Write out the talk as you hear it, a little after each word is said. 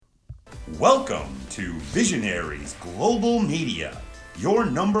Welcome to Visionaries Global Media, your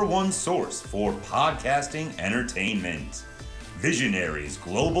number one source for podcasting entertainment. Visionaries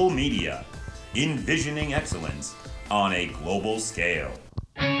Global Media, envisioning excellence on a global scale.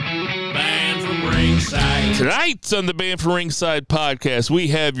 Band from Ringside. Tonight on the Band from Ringside podcast, we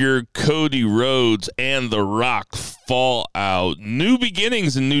have your Cody Rhodes and The Rock fallout. New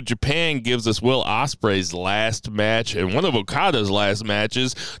beginnings in New Japan gives us Will Ospreay's last match, and one of Okada's last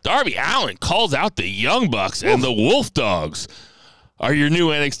matches. Darby Allin calls out the Young Bucks, and the Wolf Dogs are your new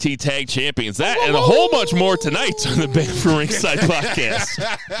NXT Tag Champions. That and a whole bunch more tonight on the Band from Ringside podcast.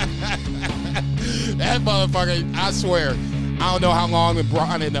 That motherfucker, I swear, I don't know how long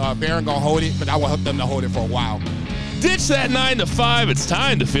Braun and Baron gonna hold it, but I want them to hold it for a while. Ditch that 9 to 5. It's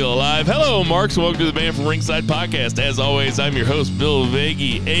time to feel alive. Hello, Marks. Welcome to the Band from Ringside podcast. As always, I'm your host, Bill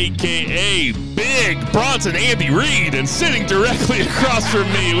Vagey, a.k.a. Big Bronson Andy Reid. And sitting directly across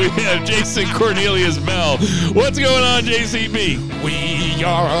from me, we have Jason Cornelius Bell. What's going on, JCB? We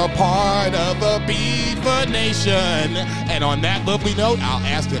are a part of the Beaver Nation. And on that lovely note, I'll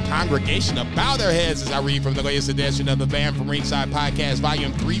ask the congregation to bow their heads as I read from the latest edition of the Band from Ringside podcast,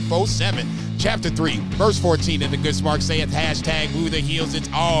 volume 347. Chapter 3, verse 14, and the good smart saith, hashtag woo the heels, it's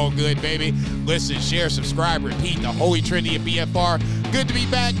all good, baby. Listen, share, subscribe, repeat, the holy trinity of BFR. Good to be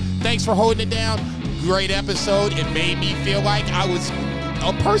back. Thanks for holding it down. Great episode. It made me feel like I was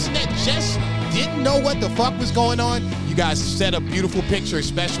a person that just didn't know what the fuck was going on. You guys set a beautiful picture,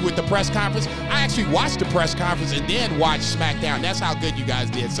 especially with the press conference. I actually watched the press conference and then watched SmackDown. That's how good you guys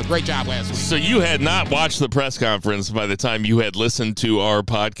did. So great job last week. So you had not watched the press conference by the time you had listened to our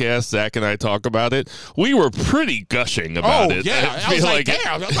podcast. Zach and I talk about it. We were pretty gushing about it. Yeah. I was like,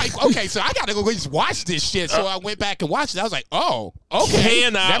 damn. I was like, okay, so I got to go at least watch this shit. So I went back and watched it. I was like, oh, okay.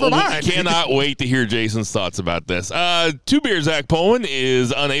 Never mind. Cannot wait to hear Jason's thoughts about this. Two Beer Zach Poland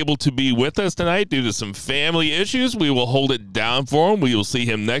is unable to be with us tonight due to some family issues. We will hold it down for him. We will see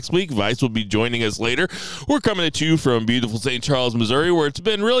him next week. Vice will be joining us later. We're coming at you from beautiful St. Charles, Missouri, where it's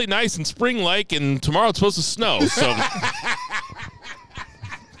been really nice and spring-like, and tomorrow it's supposed to snow. So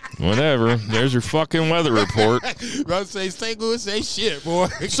whatever. There's your fucking weather report. Bro, say St. Louis, say shit, boy.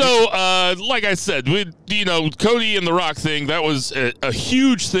 So, like I said, Cody and The Rock thing, that was a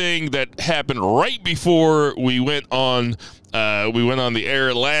huge thing that happened right before we went on the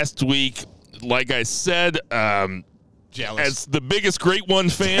air last week. Like I said, jealous. As the biggest Great One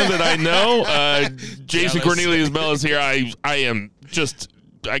fan that I know, Jason Cornelius Bell is here. I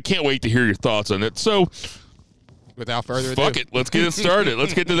can't wait to hear your thoughts on it. So, without further ado, fuck it. Let's get it started.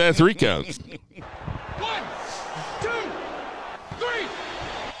 Let's get to that 3 count. 1, 2, 3.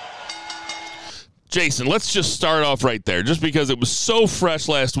 Jason, let's just start off right there, just because it was so fresh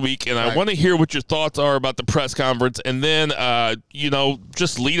last week, and I want to hear what your thoughts are about the press conference, and then,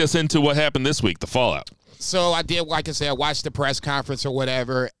 just lead us into what happened this week, the fallout. So I did, like I said, I watched the press conference or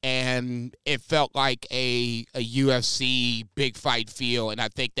whatever, and it felt like a UFC big fight feel, and I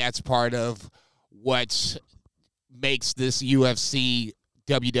think that's part of what makes this UFC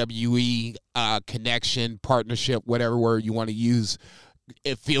WWE connection, partnership, whatever word you want to use.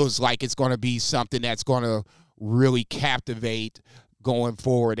 It feels like it's going to be something that's going to really captivate going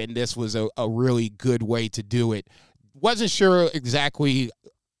forward, and this was a really good way to do it. Wasn't sure exactly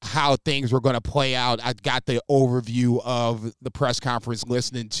how things were going to play out. I got the overview of the press conference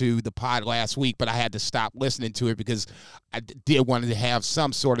listening to the pod last week, but I had to stop listening to it because I did want to have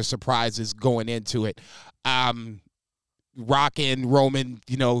some sort of surprises going into it. Rock and Roman,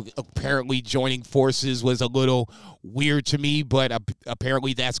 apparently joining forces was a little weird to me, but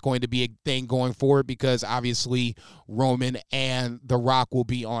apparently that's going to be a thing going forward because obviously Roman and The Rock will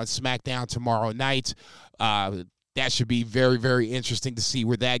be on SmackDown tomorrow night. That should be very, very interesting to see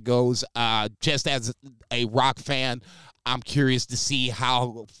where that goes. Just as a Rock fan, I'm curious to see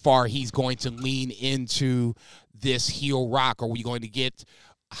how far he's going to lean into this heel Rock. Are we going to get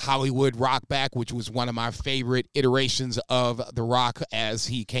Hollywood Rock back, which was one of my favorite iterations of The Rock as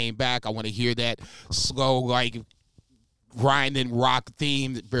he came back? I want to hear that slow, grinding rock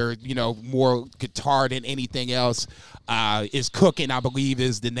theme, very, more guitar than anything else. Is Cooking, I believe,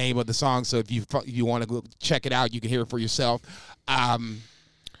 is the name of the song. So if you want to go check it out, you can hear it for yourself. I'm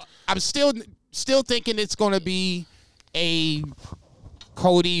still thinking it's going to be a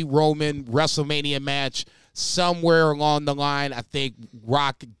Cody Roman WrestleMania match. Somewhere along the line, I think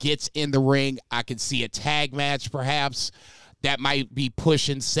Rock gets in the ring. I can see a tag match, perhaps. That might be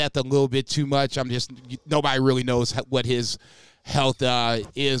pushing Seth a little bit too much. Nobody really knows what his health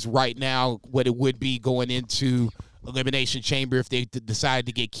is right now, what it would be going into Elimination Chamber if they decided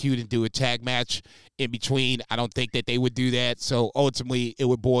to get cute and do a tag match in between. I don't think that they would do that. So ultimately, it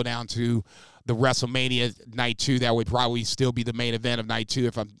would boil down to the WrestleMania Night 2. That would probably still be the main event of Night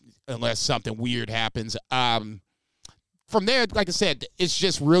 2 unless something weird happens. From there, like I said, it's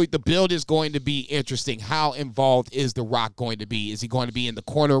just really the build is going to be interesting. How involved is The Rock going to be? Is he going to be in the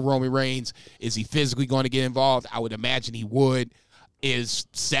corner of Roman Reigns? Is he physically going to get involved? I would imagine he would. Is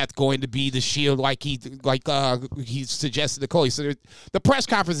Seth going to be the Shield like he suggested to Cody? So the press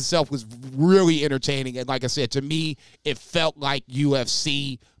conference itself was really entertaining, and like I said, to me, it felt like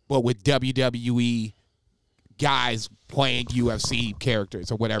UFC, but with WWE guys playing UFC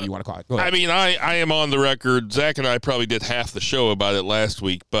characters or whatever you want to call it. Go ahead. I mean, I am on the record. Zach and I probably did half the show about it last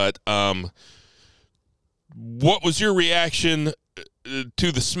week, but what was your reaction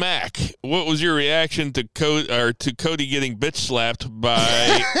to the smack? What was your reaction to Cody getting bitch slapped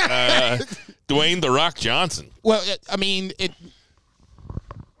by Dwayne "The Rock" Johnson? Well, I mean,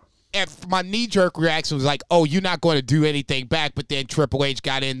 my knee-jerk reaction was like, oh, you're not going to do anything back, but then Triple H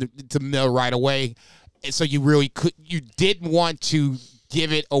got into the middle right away. And so you didn't want to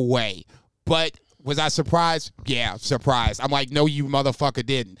give it away. But was I surprised? Yeah, surprised. I'm like, no, you motherfucker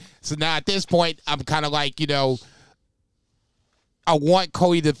didn't. So now at this point, I'm kind of like, I want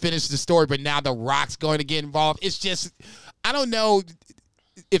Cody to finish the story, but now The Rock's going to get involved. It's just, I don't know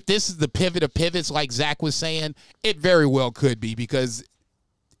if this is the pivot of pivots like Zach was saying. It very well could be, because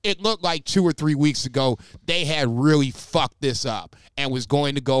it looked like 2 or 3 weeks ago they had really fucked this up and was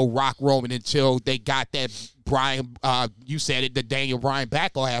going to go Rock Roman until they got that Brian, you said it, the Daniel Bryan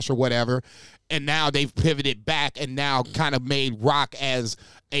backlash or whatever, and now they've pivoted back and now kind of made Rock as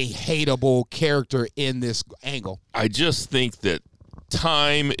a hateable character in this angle. I just think that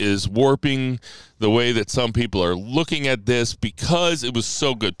time is warping the way that some people are looking at this because it was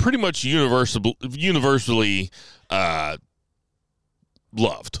so good. Pretty much universally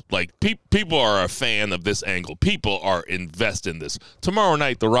loved. Like, people are a fan of this angle. People are invested in this. Tomorrow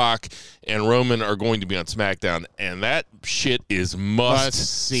night, The Rock and Roman are going to be on SmackDown, and that shit is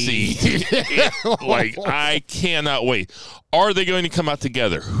must see. Like, I cannot wait. Are they going to come out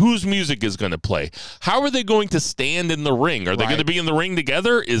together? Whose music is going to play? How are they going to stand in the ring? Are they going to be in the ring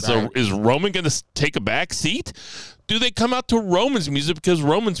together? Is Roman going to take a back seat? Do they come out to Roman's music because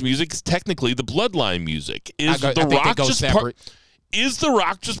Roman's music is technically the Bloodline music? Is The Rock just part? Is The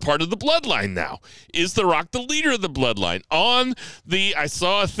Rock just part of the Bloodline now? Is The Rock the leader of the Bloodline? I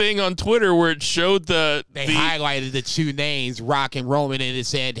saw a thing on Twitter where it showed they highlighted the two names, Rock and Roman, and it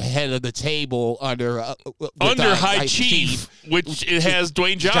said head of the table under High Chief, which it has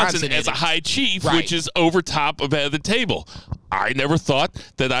Dwayne Johnson as a High Chief, which is over top of head of the table. I never thought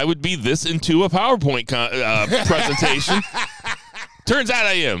that I would be this into a PowerPoint presentation. Turns out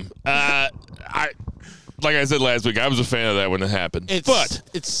I am. Like I said last week, I was a fan of that when it happened.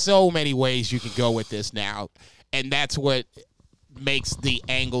 It's so many ways you can go with this now, and that's what makes the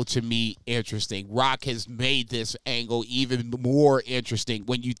angle to me interesting. Rock has made this angle even more interesting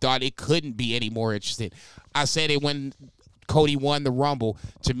when you thought it couldn't be any more interesting. I said it when Cody won the Rumble.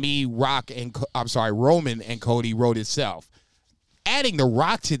 To me, Roman and Cody wrote itself. Adding The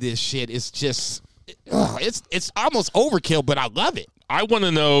Rock to this shit is just, it's almost overkill, but I love it. I want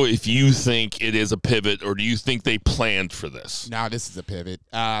to know if you think it is a pivot, or do you think they planned for this? No, this is a pivot.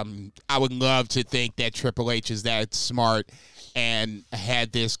 I would love to think that Triple H is that smart and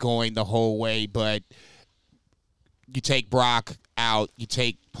had this going the whole way, but you take Brock out, you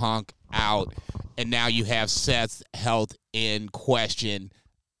take Punk out, and now you have Seth's health in question.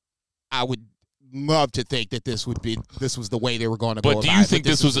 I would love to think that this was the way they were going to go. But do you think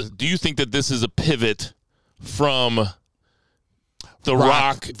do you think that this is a pivot from The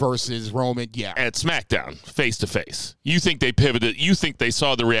Rock versus Roman, at SmackDown, face to face? You think they pivoted? You think they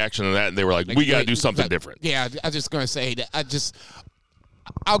saw the reaction of that and they were like, we got to do something different? Yeah, I'm just going to say that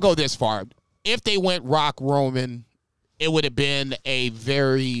I'll go this far. If they went Rock Roman, it would have been a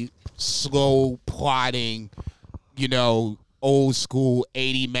very slow plotting, old school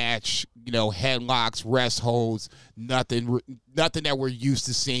 80 match, headlocks, rest holds, nothing that we're used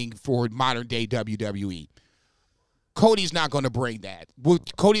to seeing for modern day WWE. Cody's not going to bring that.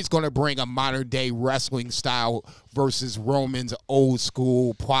 Cody's going to bring a modern-day wrestling style versus Roman's old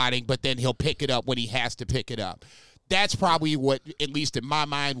school plotting, but then he'll pick it up when he has to pick it up. That's probably what, at least in my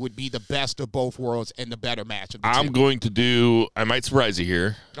mind, would be the best of both worlds and the better match of the two. I might surprise you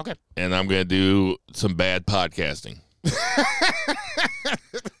here. Okay. And I'm going to do some bad podcasting.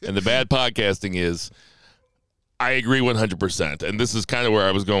 And the bad podcasting is, I agree 100%. And this is kind of where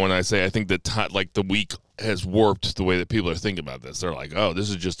I was going when I say I think that the week has warped the way that people are thinking about this. They're like, oh,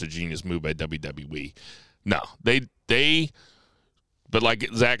 this is just a genius move by WWE. No, they But like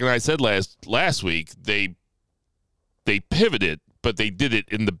Zach and I said last week, they pivoted, but they did it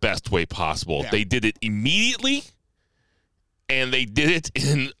in the best way possible. Yeah. They did it immediately, and they did it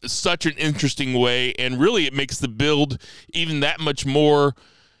in such an interesting way, and really it makes the build even that much more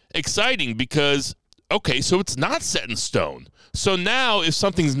exciting because, okay, so it's not set in stone. So now if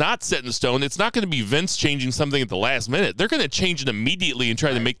something's not set in stone, it's not going to be Vince changing something at the last minute. They're going to change it immediately and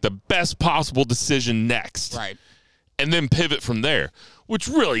try to make the best possible decision next. Right. And then pivot from there, which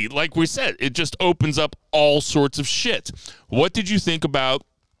really, like we said, it just opens up all sorts of shit. What did you think about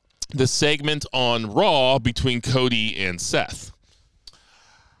the segment on Raw between Cody and Seth?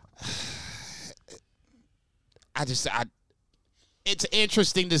 It's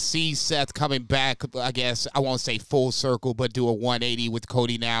interesting to see Seth coming back, I guess, I won't say full circle, but do a 180 with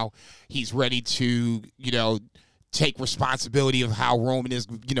Cody now. He's ready to, take responsibility of how Roman is,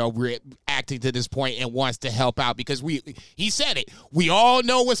 reacting to this point and wants to help out because he said it. We all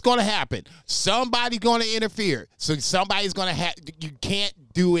know what's going to happen. Somebody's going to interfere. So somebody's going to you can't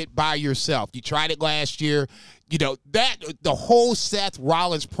do it by yourself. You tried it last year. That the whole Seth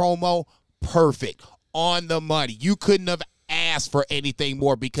Rollins promo, perfect, on the money. You couldn't have asked for anything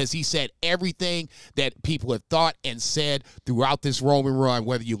more because he said everything that people have thought and said throughout this Roman run,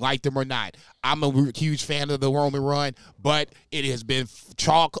 whether you liked him or not. I'm a huge fan of the Roman run, but it has been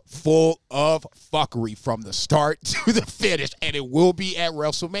chock full of fuckery from the start to the finish, and it will be at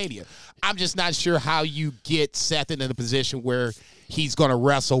WrestleMania. I'm just not sure how you get Seth in a position where he's going to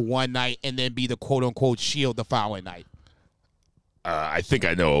wrestle one night and then be the quote-unquote Shield the following night. I think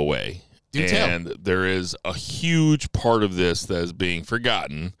I know a way. And there is a huge part of this that is being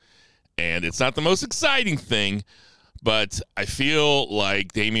forgotten, and it's not the most exciting thing, but I feel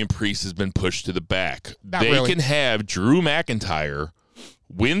like Damian Priest has been pushed to the back. They can have Drew McIntyre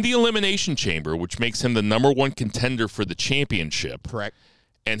win the Elimination Chamber, which makes him the number one contender for the championship. Correct.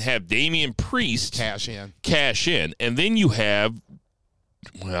 And have Damian Priest cash in. And then you have,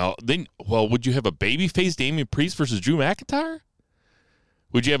 would you have a babyface Damian Priest versus Drew McIntyre?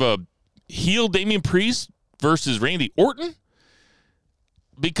 Would you have a heel Damian Priest versus Randy Orton?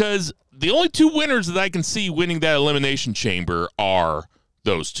 Because the only two winners that I can see winning that Elimination Chamber are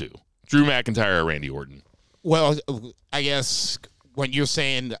those two, Drew McIntyre or Randy Orton. Well, I guess when you're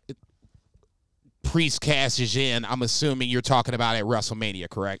saying Priest cashes in, I'm assuming you're talking about at WrestleMania,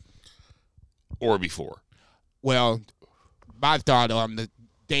 correct? Or before. Well, my thought on the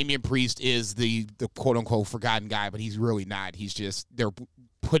Damian Priest is the quote-unquote forgotten guy, but he's really not. He's just, they're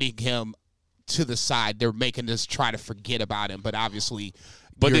putting him to the side. They're making us try to forget about him, but obviously.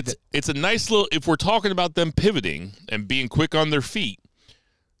 But it's a nice little, if we're talking about them pivoting and being quick on their feet,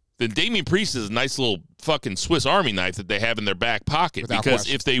 then Damian Priest is a nice little fucking Swiss Army knife that they have in their back pocket. Without because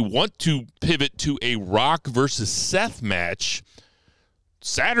question. If they want to pivot to a Rock versus Seth match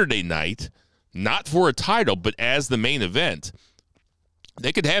Saturday night, not for a title, but as the main event,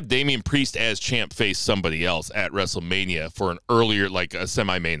 they could have Damian Priest as champ face somebody else at WrestleMania for an earlier, like a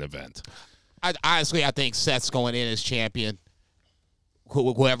semi-main event. I think Seth's going in as champion.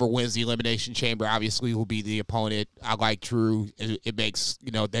 Whoever wins the Elimination Chamber obviously will be the opponent. I like Drew. It makes,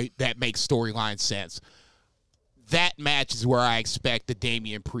 that makes storyline sense. That match is where I expect the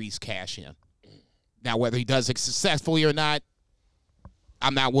Damian Priest cash in. Now, whether he does it successfully or not,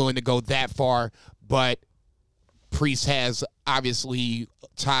 I'm not willing to go that far, but Priest has obviously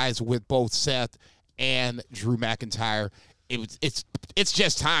ties with both Seth and Drew McIntyre. It's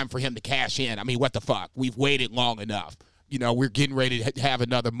just time for him to cash in. I mean, what the fuck? We've waited long enough. We're getting ready to have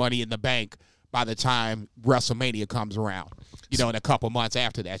another Money in the Bank by the time WrestleMania comes around. In a couple months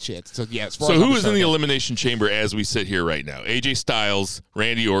after that shit. So, yes. So who is in the Elimination Chamber as we sit here right now? AJ Styles,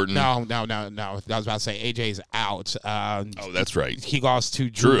 Randy Orton. No. I was about to say AJ's out. That's right. He lost to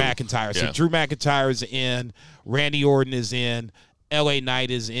Drew McIntyre. So Drew McIntyre's in. Randy Orton is in. LA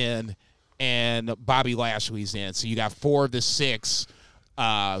Knight is in. And Bobby Lashley's in. So you got 4 of the 6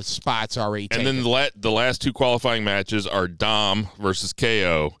 spots already taken. And then the last 2 qualifying matches are Dom versus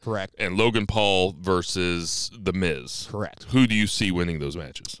KO. Correct. And Logan Paul versus The Miz. Correct. Who do you see winning those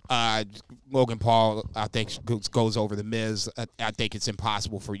matches? Logan Paul, I think, goes over The Miz. I think it's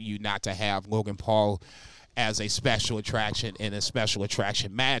impossible for you not to have Logan Paul as a special attraction in a special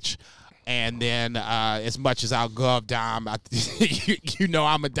attraction match. And then as much as I love Dom,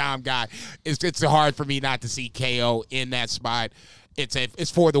 I'm a Dom guy. It's hard for me not to see KO in that spot.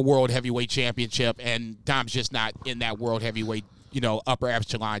 It's for the World Heavyweight Championship, and Dom's just not in that World Heavyweight, upper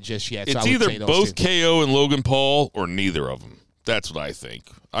echelon just yet. It's so either both KO and Logan Paul or neither of them. That's what I think.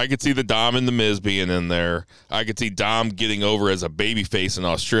 I could see the Dom and the Miz being in there. I could see Dom getting over as a babyface in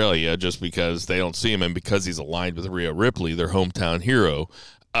Australia just because they don't see him and because he's aligned with Rhea Ripley, their hometown hero.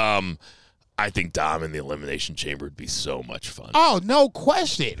 I think Dom in the Elimination Chamber would be so much fun. Oh, no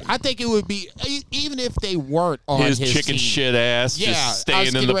question. I think it would be, even if they weren't on his chicken team, shit ass just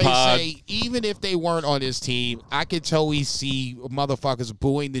staying in the pod. Even if they weren't on his team, I could totally see motherfuckers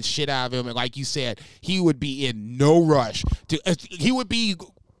booing the shit out of him. And like you said, he would be in no rush. He would be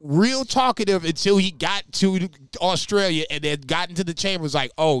real talkative until he got to Australia and then got into the chamber. Was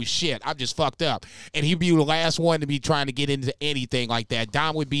like, oh shit, I'm just fucked up. And he'd be the last one to be trying to get into anything like that.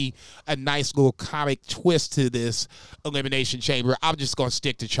 Dom would be a nice little comic twist to this Elimination Chamber. I'm just going to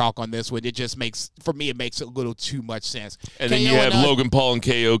stick to chalk on this one. It just makes, for me, it makes a little too much sense. And then you have Logan Paul and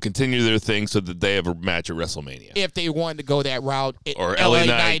KO continue their thing so that they have a match at WrestleMania. If they wanted to go that route, or LA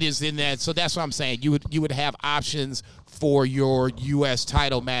Knight is in that. So that's what I'm saying. You would have options for your U.S.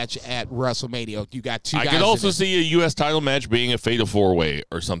 title match at WrestleMania. You got two guys. I could also see a U.S. title match being a fatal four-way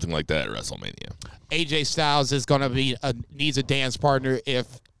or something like that at WrestleMania. AJ Styles is going to be needs a dance partner if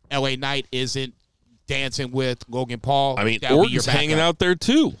LA Knight isn't dancing with Logan Paul. I mean, Orton's hanging out there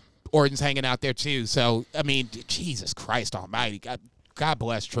too. So, I mean, Jesus Christ almighty. God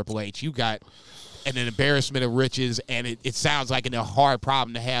bless Triple H. You got an embarrassment of riches, and it sounds like a hard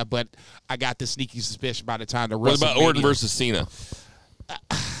problem to have, but I got the sneaky suspicion by the time the What about Orton versus Cena?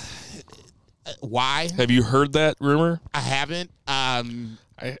 Why? Have you heard that rumor? I haven't. I'm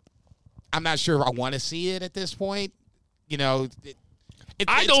not sure if I want to see it at this point. You know,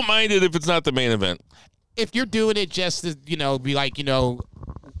 I don't mind it if it's not the main event. If you're doing it just to, be like,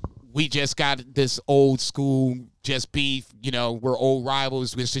 we just got this old school just beef, we're old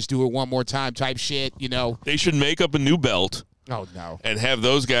rivals, let's just do it one more time type shit, They should make up a new belt. Oh, no. And have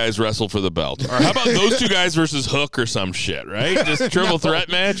those guys wrestle for the belt. Or how about those two guys versus Hook or some shit, right? Just triple threat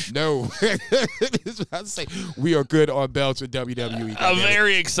match? No. I'd say we are good on belts with WWE.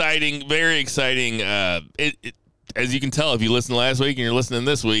 Very exciting. As you can tell, if you listened last week and you're listening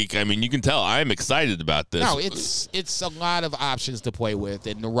this week, I mean, you can tell I'm excited about this. No, it's a lot of options to play with,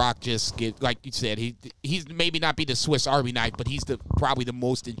 and The Rock just like you said, he's maybe not be the Swiss Army knife, but he's probably the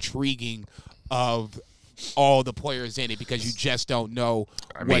most intriguing of all the players in it because you just don't know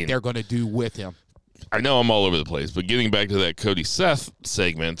what they're going to do with him. I know I'm all over the place, but getting back to that Cody Seth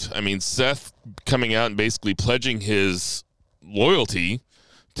segment, I mean, Seth coming out and basically pledging his loyalty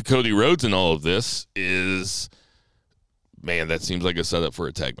to Cody Rhodes in all of this is, man, that seems like a setup for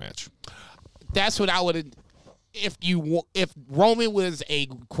a tag match. That's what I would. If Roman was a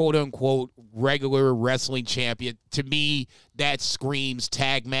quote unquote regular wrestling champion, to me that screams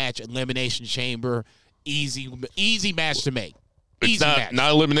tag match, elimination chamber, easy match to make. It's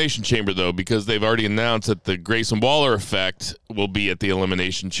not Elimination Chamber, though, because they've already announced that the Grayson Waller effect will be at the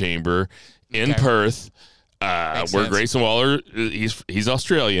Elimination Chamber in Perth, where Grayson Waller, he's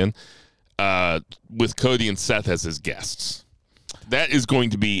Australian, with Cody and Seth as his guests. That is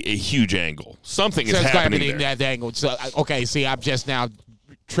going to be a huge angle. Something is happening there. That angle. So, okay, see, I'm just now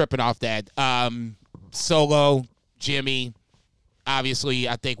tripping off that. Solo, Jimmy, obviously,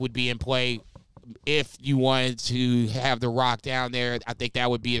 I think would be in play. If you wanted to have The Rock down there, I think that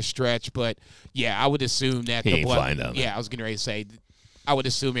would be a stretch. But, yeah, I would assume that he ain't flying down there. Yeah, I was getting ready to say, I would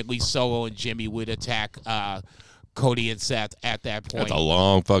assume at least Solo and Jimmy would attack Cody and Seth at that point. That's a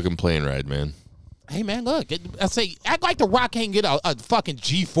long fucking plane ride, man. Hey, man, look. I say, act like The Rock can't get a fucking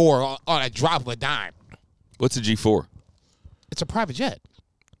G4 on a drop of a dime. What's a G4? It's a private jet.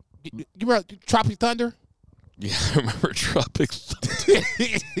 You remember Tropic Thunder? Yeah, I remember Tropic Thunder.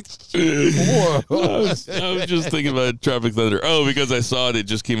 I was just thinking about Tropic Thunder. Oh, because I saw it. It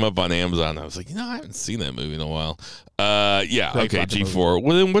just came up on Amazon. I was like, I haven't seen that movie in a while. Yeah, Great okay, G4. Movie.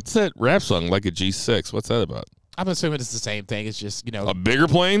 Well, then what's that rap song, like a G6? What's that about? I'm assuming it's the same thing. It's just, a bigger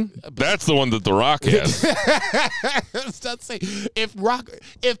plane? That's the one that The Rock has.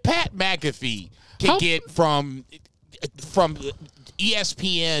 If Pat McAfee can get from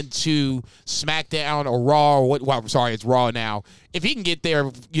ESPN to SmackDown or Raw, it's Raw now. If he can get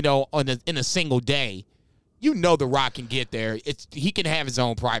there, in a single day, The Rock can get there. He can have his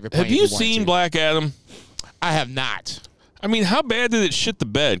own private plane. Have you seen Black Adam? I have not. I mean, how bad did it shit the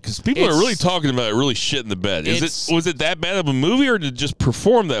bed? Because people are really talking about it really shitting the bed. Was it that bad of a movie, or did it just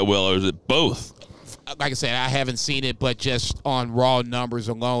perform that well, or is it both? Like I said, I haven't seen it, but just on raw numbers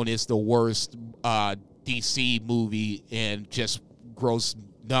alone, it's the worst DC movie and just gross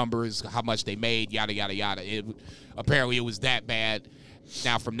numbers, how much they made, yada, yada, yada. Apparently, it was that bad.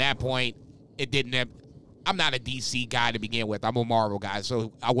 Now, from that point, it didn't have... I'm not a DC guy to begin with. I'm a Marvel guy,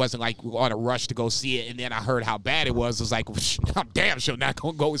 so I wasn't like on a rush to go see it. And then I heard how bad it was. I was like, I'm damn sure not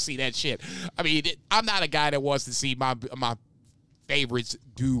gonna go see that shit. I mean, I'm not a guy that wants to see my favorites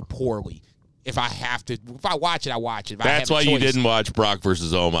do poorly. If I watch it, I watch it. That's why you didn't watch Brock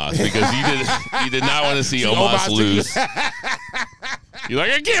versus Omos, because you did not want to see Omos lose. You're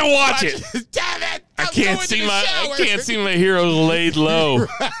like, I can't watch it. Damn it! I can't see my heroes laid low.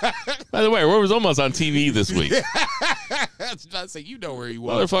 By the way, where was Omos on TV this week? That's not saying you know where he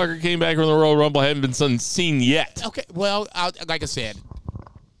was. Motherfucker came back from the Royal Rumble, hadn't been seen yet. Okay, well, like I said,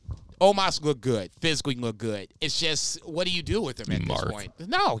 Omos looked good. Physically looked good. It's just, what do you do with him at this point?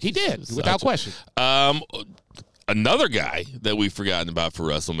 No, he did, without question. Another guy that we've forgotten about for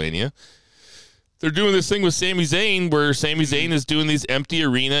WrestleMania, they're doing this thing with Sami Zayn where Sami Zayn is doing these empty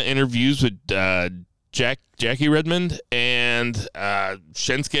arena interviews with Jackie Redmond, and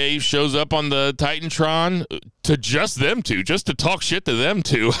Shinsuke shows up on the Titantron to just them two, just to talk shit to them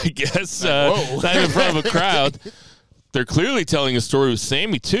two, I guess. Not in front of a crowd. They're clearly telling a story with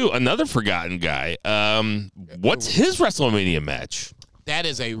Sami, too, another forgotten guy. What's his WrestleMania match? That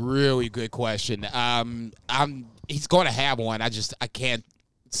is a really good question. He's going to have one. I can't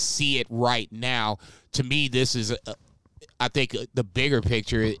see it right now. To me, this is, I think, the bigger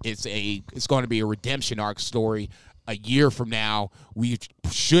picture. It's going to be a redemption arc story. A year from now, we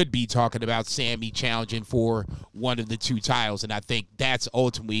should be talking about Sami challenging for one of the two titles, and I think that's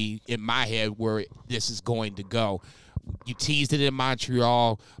ultimately, in my head, where this is going to go. You teased it in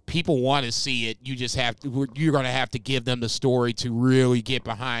Montreal. People want to see it. You're going to have to give them the story to really get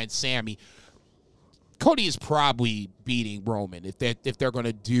behind Sami. Cody is probably beating Roman if they're going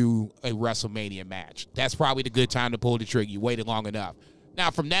to do a WrestleMania match. That's probably the good time to pull the trigger. You waited long enough.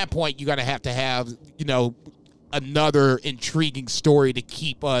 Now, from that point, you're going to have, another intriguing story to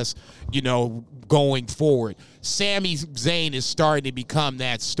keep us, going forward. Sami Zayn is starting to become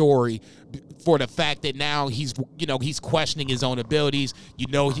that story for the fact that now he's questioning his own abilities. He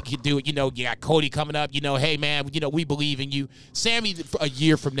can do it. You got Cody coming up. Hey, man, we believe in you. Sami, a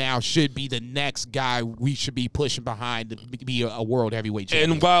year from now, should be the next guy we should be pushing behind to be a world heavyweight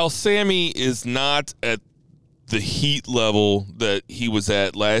champion. And while Sami is not at the heat level that he was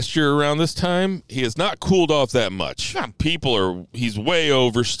at last year around this time, he has not cooled off that much. Yeah. He's way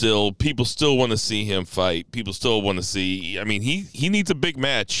over still. People still want to see him fight. People still want to see, he needs a big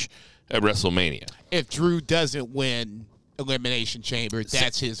match at WrestleMania. If Drew doesn't win Elimination Chamber,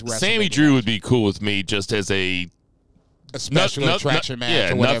 that's his WrestleMania Sami Drew match. Would be cool with me just as a special attraction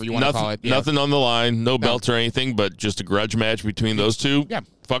match or whatever you want to call it. Yeah. Nothing on the line, no belts or anything, but just a grudge match between those two. Yeah.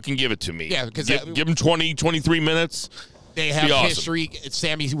 Fucking give it to me. Yeah, because give him 20, 23 minutes. They have history.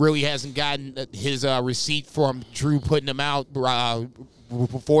 Sami really hasn't gotten his receipt from Drew putting him out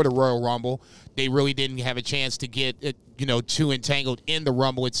before the Royal Rumble. They really didn't have a chance to get too entangled in the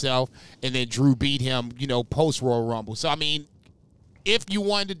Rumble itself, and then Drew beat him, post Royal Rumble. So if you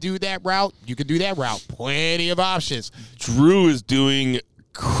wanted to do that route, you could do that route. Plenty of options. Drew is doing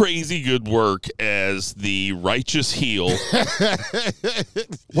crazy good work as the righteous heel.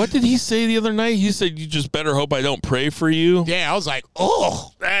 What did he say the other night? He said, "You just better hope I don't pray for you." Yeah, I was like,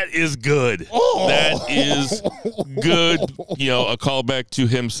 oh. That is good. Oh. That is good. A callback to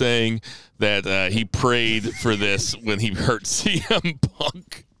him saying that he prayed for this when he hurt CM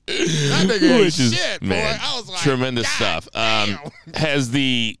Punk. Which is shit, man, boy. I was like, tremendous stuff. Has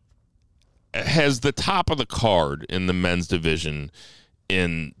the top of the card in the men's division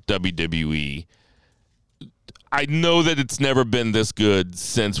in WWE. I know that it's never been this good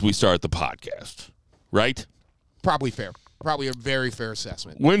since we started the podcast, right? Probably fair. Probably a very fair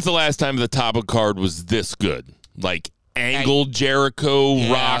assessment. When's the last time the top of the card was this good? Like Angle,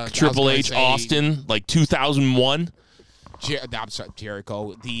 Jericho, Rock, Triple H, Austin, like 2001? I'm sorry,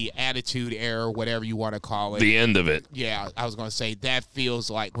 Jericho. The Attitude Era, whatever you want to call it. The end of it. Yeah, I was going to say that feels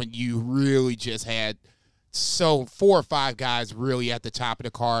like when you really just had 4 or 5 guys really at the top of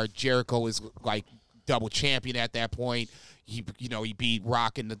the card. Jericho is like double champion at that point. He beat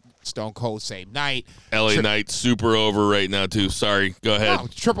Rock and the Stone Cold same night. LA Knight super over right now too. Sorry, go ahead. No,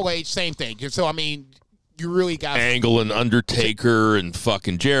 Triple H same thing. So you really got Angle and Undertaker and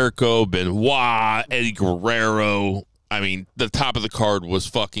fucking Jericho, Benoit, Eddie Guerrero. The top of the card was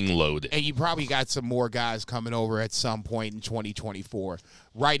fucking loaded. And you probably got some more guys coming over at some point in 2024.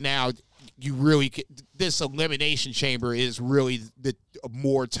 Right now, this Elimination Chamber is really the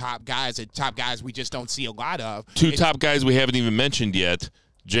more top guys, and top guys we just don't see a lot of. Two top guys we haven't even mentioned yet,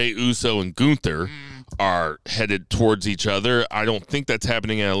 Jey Uso and Gunther are headed towards each other. I don't think that's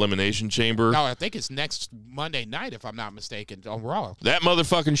happening at Elimination Chamber. No, I think it's next Monday night, if I'm not mistaken, on Raw. That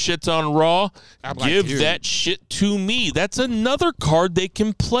motherfucking shit's on Raw. I'm like, Give dude. that shit to me. That's another card they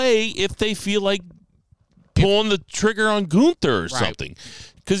can play if they feel like pulling the trigger on Gunther or something.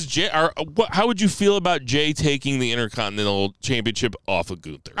 Because how would you feel about Jay taking the Intercontinental Championship off of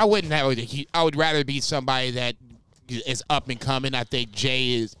Gunther? I wouldn't have. I would rather be somebody that is up and coming. I think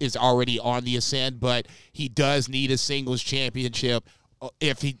Jay is already on the ascent, but he does need a singles championship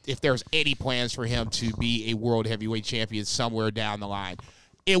if there's any plans for him to be a world heavyweight champion somewhere down the line.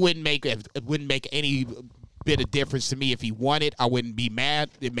 It wouldn't make any bit of difference to me if he won it. I wouldn't be mad.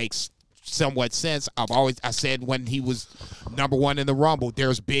 It makes somewhat sense. I said when he was number one in the Rumble,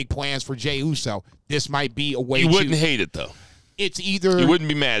 there's big plans for Jey Uso. This might be a way. You wouldn't hate it though. It's either you wouldn't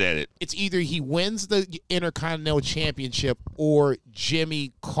be mad at it. It's either he wins the Intercontinental Championship or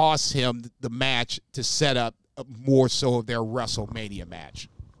Jimmy costs him the match to set up more so of their WrestleMania match.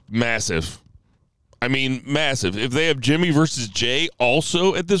 Massive. I mean, massive. If they have Jimmy versus Jay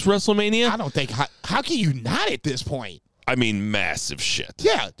also at this WrestleMania, I don't think how can you not at this point? I mean, massive shit.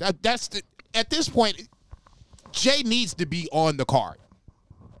 Yeah, at this point, Jay needs to be on the card.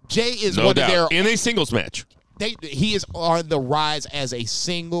 Jay is no one doubt. of their In a singles match. He is on the rise as a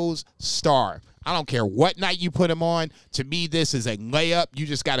singles star. I don't care what night you put him on. To me, this is a layup. You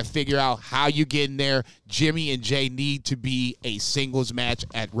just got to figure out how you get in there. Jimmy and Jay need to be a singles match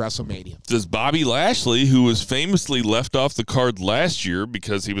at WrestleMania. Does Bobby Lashley, who was famously left off the card last year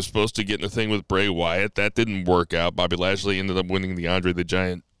because he was supposed to get in a thing with Bray Wyatt, that didn't work out. Bobby Lashley ended up winning the Andre the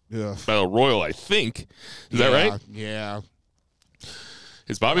Giant Battle Royal, I think. Is that right? Yeah.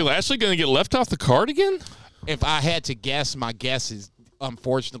 Is Bobby Lashley going to get left off the card again? If I had to guess, my guess is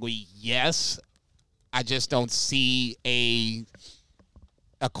unfortunately yes. I just don't see a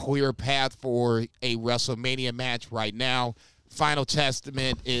clear path for a WrestleMania match right now. Final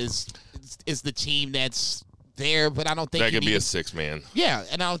Testament is the team that's there, but I don't think that could be a 6-man. Yeah,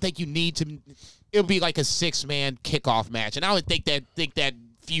 and I don't think you need to. It'll be like a 6-man kickoff match, and I don't think that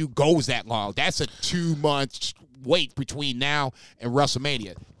feud goes that long. That's a 2-month wait between now and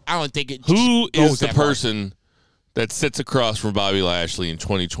WrestleMania. I don't think it. Who goes is the that far. person that sits across from Bobby Lashley in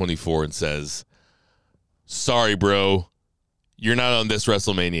 2024 and says, "Sorry, bro, you're not on this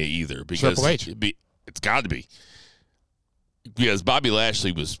WrestleMania either"? Because Triple H. It's got to be. Because Bobby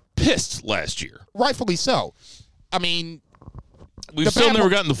Lashley was pissed last year. Rightfully so. I mean, we've still never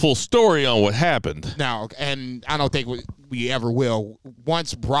gotten the full story on what happened. No, and I don't think we ever will.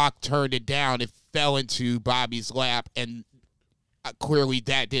 Once Brock turned it down, it fell into Bobby's lap, and clearly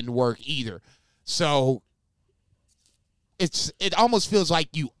that didn't work either. So it almost feels like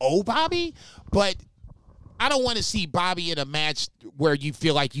you owe Bobby, but I don't want to see Bobby in a match where you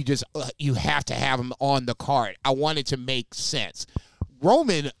feel like you have to have him on the card. I want it to make sense.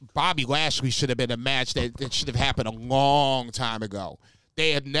 Bobby Lashley should have been a match that should have happened a long time ago.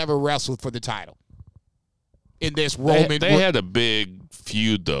 They had never wrestled for the title. In this Roman, they had a big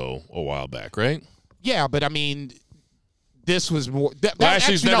feud though a while back, right? Yeah, but I mean, this was more.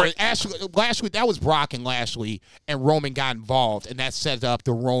 Lashley's never. Lashley. That was Brock and Lashley, and Roman got involved, and that set up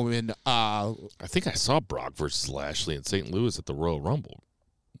the Roman. I think I saw Brock versus Lashley in St. Louis at the Royal Rumble.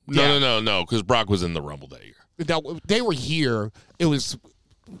 Yeah. No, because Brock was in the Rumble that year. They were here. It was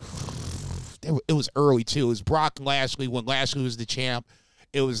early too. It was Brock and Lashley when Lashley was the champ.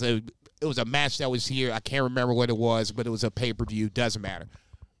 It was a match that was here. I can't remember what it was, but it was a pay-per-view. Doesn't matter.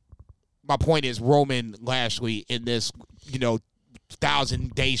 My point is Roman Lashley in this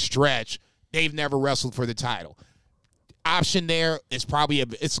 1,000-day stretch, they've never wrestled for the title. Option there is probably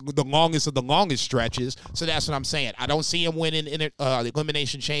it's the longest of the longest stretches. So that's what I'm saying. I don't see him winning in the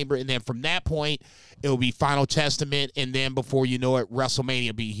Elimination Chamber, and then from that point, it will be Final Testament, and then before you know it, WrestleMania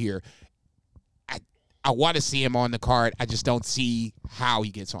will be here. I want to see him on the card. I just don't see how he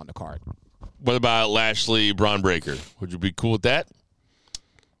gets on the card. What about Lashley, Braun Breaker? Would you be cool with that?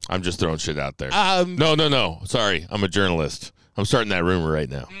 I'm just throwing shit out there. No. Sorry, I'm a journalist. I'm starting that rumor right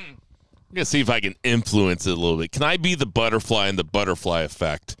now. I'm going to see if I can influence it a little bit. Can I be the butterfly in the butterfly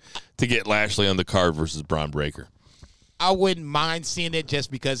effect to get Lashley on the card versus Braun Breaker? I wouldn't mind seeing it just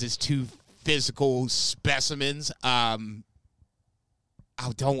because it's two physical specimens. I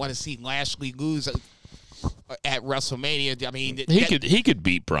don't want to see Lashley lose at WrestleMania. I mean, he could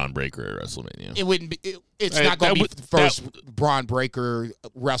beat Braun Breaker at WrestleMania. It wouldn't be. It's not going to be the first Braun Breaker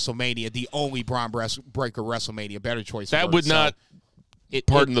WrestleMania. The only Braun Breaker WrestleMania. Better choice. That would not.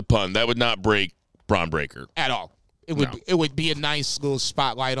 Pardon the pun. That would not break Braun Breaker at all. It would be a nice little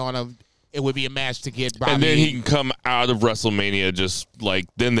spotlight on him. it would be a match to get Bobby. And then he can come out of WrestleMania just like,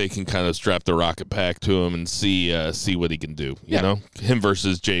 then they can kind of strap the rocket pack to him and see what he can do. You know, him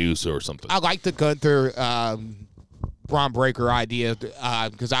versus Jey Uso or something. I like the Gunther Braun Breaker idea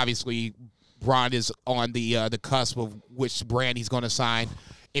because obviously Braun is on the cusp of which brand he's going to sign.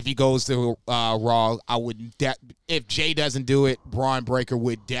 If he goes to Raw, I would. If Jay doesn't do it, Braun Breaker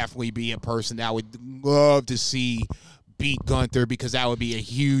would definitely be a person that I would love to see beat Gunther because that would be a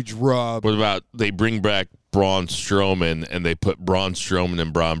huge rub. What about they bring back Braun Strowman and they put Braun Strowman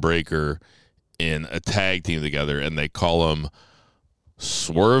and Braun Breaker in a tag team together and they call them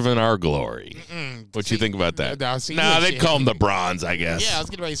Swerve in Our Glory. What you think about that? They call them the Bronze, I guess. Yeah, I was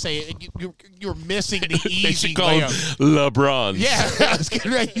getting ready to say you're missing the easy. They should call them LeBron. Yeah, I was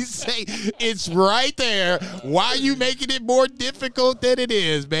getting ready to say it's right there. Why are you making it more difficult than it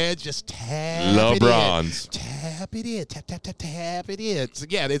is, man? Just tap LeBrons. it in. Tap it in. Tap it in. So,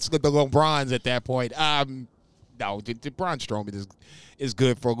 yeah, it's the LeBrons at that point. No, the Braun Strowman is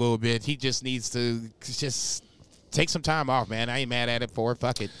good for a little bit. He just needs to just take some time off, man. I ain't mad at it for it.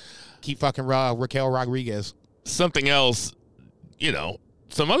 Fuck it. Keep fucking Raquel Rodriguez. Something else,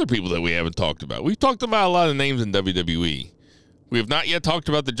 some other people that we haven't talked about. We've talked about a lot of names in WWE. We have not yet talked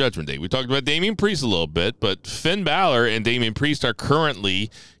about the Judgment Day. We talked about Damian Priest a little bit, but Finn Balor and Damian Priest are currently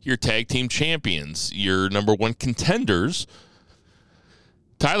your tag team champions, your number one contenders.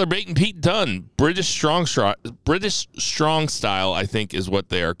 Tyler Bate and Pete Dunne, British strong style, I think, is what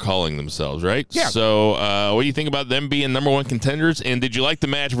they are calling themselves, right? Yeah. So, what do you think about them being number one contenders? And did you like the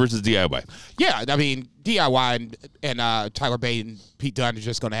match versus DIY? Yeah, I mean, DIY and Tyler Bate and Pete Dunne are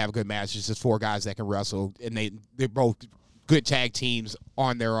just going to have a good match. It's just four guys that can wrestle, and they're both good tag teams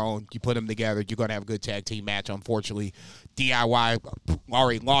on their own. You put them together, you're going to have a good tag team match. Unfortunately, DIY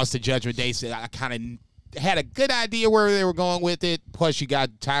already lost the Judgment Day, so I kind of had a good idea where they were going with it. Plus, you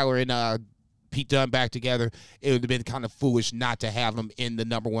got Tyler and Pete Dunne back together. It would have been kind of foolish not to have them in the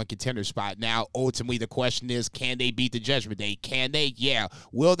number one contender spot. Now, ultimately, the question is, can they beat the Judgment Day? Can they? Yeah.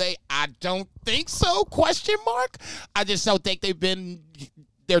 Will they? I don't think so, question mark. I just don't think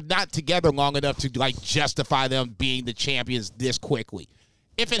they're not together long enough to, justify them being the champions this quickly.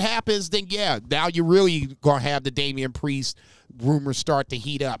 If it happens, then yeah, now you're really going to have the Damian Priest rumors start to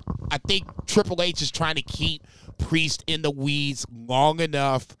heat up. I think Triple H is trying to keep Priest in the weeds long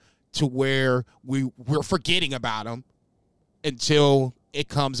enough to where we're forgetting about him until it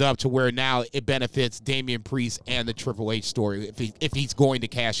comes up to where now it benefits Damian Priest and the Triple H story if he's going to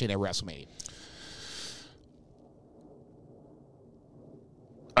cash in at WrestleMania.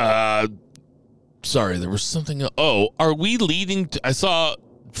 Sorry, there was something. Are we leading to, I saw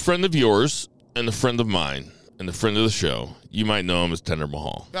a friend of yours and a friend of mine and a friend of the show. You might know him as Tender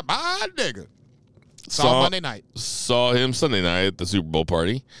Mahal. My nigga. Saw Monday night. Saw him Sunday night at the Super Bowl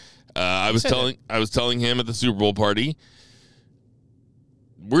party. I was telling him at the Super Bowl party,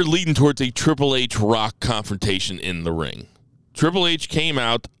 we're leading towards a Triple H Rock confrontation in the ring. Triple H came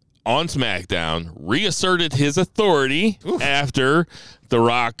out on SmackDown, reasserted his authority after The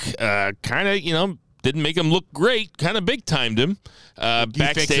Rock kind of, didn't make him look great, kind of big-timed him. You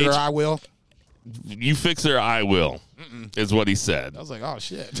backstage, fix it or I will? You fix it or I will, is what he said. I was like, oh,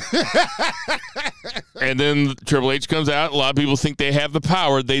 shit. And then Triple H comes out. A lot of people think they have the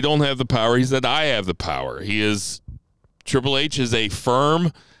power. They don't have the power. He said, I have the power. Triple H is a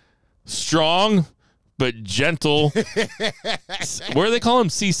firm, strong, but gentle, what do they call him?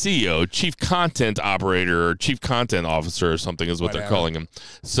 CCO, Chief Content Operator or Chief Content Officer or something is what they're calling him.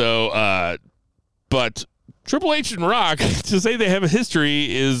 So, but Triple H and Rock, to say they have a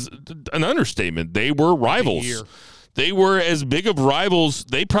history is an understatement. They were rivals. They were as big of rivals.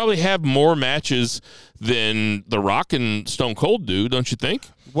 They probably have more matches than The Rock and Stone Cold do, don't you think?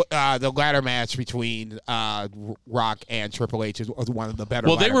 The ladder match between Rock and Triple H is one of the better.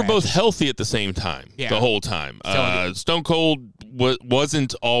 Well, they were both matches. Healthy at the same time, the whole time. Stone Cold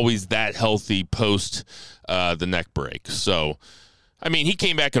wasn't always that healthy post the neck break. So, I mean, he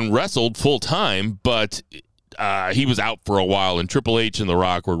came back and wrestled full time, but he was out for a while, and Triple H and The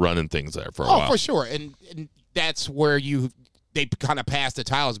Rock were running things there for a while. Oh, for sure. And that's where they kind of passed the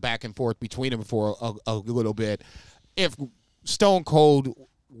titles back and forth between them for a little bit. If Stone Cold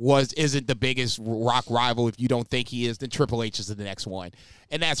isn't the biggest Rock rival, if you don't think he is, then Triple H is the next one,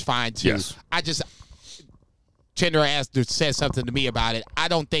 and that's fine too. Yes. Chandra said something to me about it. I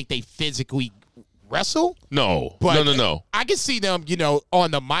don't think they physically wrestle. No. I can see them,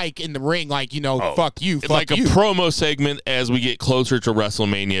 on the mic in the ring, fuck you, it's fuck like you. A promo segment as we get closer to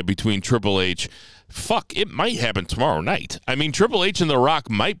WrestleMania between Triple H. Fuck, it might happen tomorrow night. I mean, Triple H and The Rock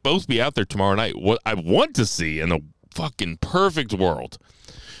might both be out there tomorrow night. What I want to see in a fucking perfect world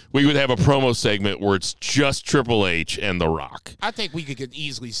We would have a promo segment where it's just Triple H and The Rock. I think we could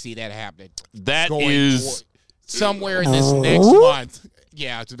easily see that happening. That is somewhere in this next month.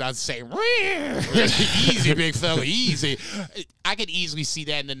 Yeah, I was about to say, easy, big fella, easy. I could easily see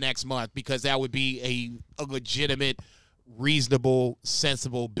that in the next month because that would be a legitimate, reasonable,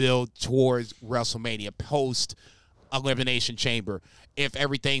 sensible build towards WrestleMania post Elimination Chamber. If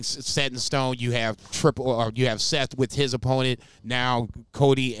everything's set in stone, you have Seth with his opponent. Now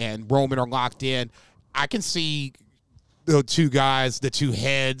Cody and Roman are locked in. I can see the two guys, the two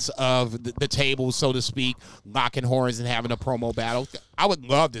heads of the table, so to speak, locking horns and having a promo battle. I would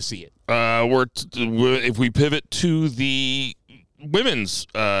love to see it. If we pivot to the women's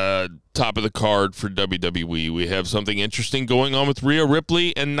top of the card for WWE, we have something interesting going on with Rhea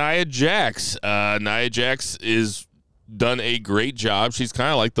Ripley and Nia Jax. Nia Jax is done a great job. She's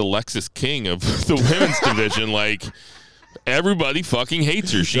kind of like the Lexus King of the women's division. Like, everybody fucking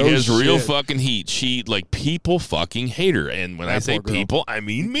hates her. She has real fucking heat. People fucking hate her. And when I say people, I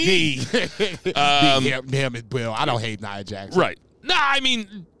mean me. Him and Bill. I don't hate Nia Jax. Right. No, I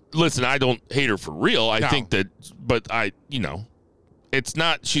mean, listen, I don't hate her for real. I think that, but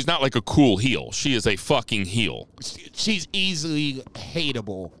she's not like a cool heel. She is a fucking heel. She's easily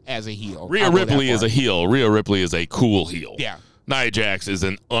hateable as a heel. Rhea Ripley is a heel. Rhea Ripley is a cool heel. Yeah. Nia Jax is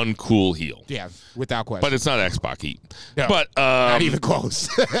an uncool heel. Yeah, without question. But it's not X-Pac heat. No, but not even close.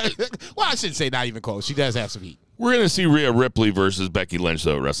 Well, I shouldn't say not even close. She does have some heat. We're going to see Rhea Ripley versus Becky Lynch,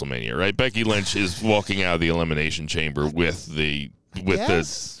 though, at WrestleMania, right? Becky Lynch is walking out of the Elimination Chamber with the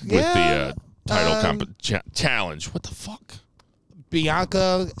title challenge. What the fuck?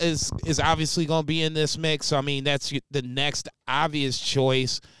 Bianca is obviously going to be in this mix. I mean, that's the next obvious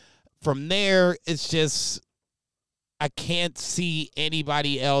choice. From there, it's just I can't see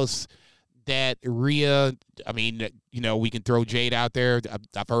anybody else that Rhea. I mean, we can throw Jade out there.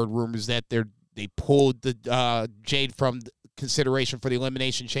 I've heard rumors that they pulled the Jade from consideration for the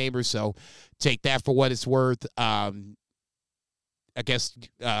Elimination Chamber. So take that for what it's worth. I guess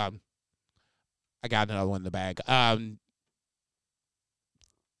I got another one in the bag.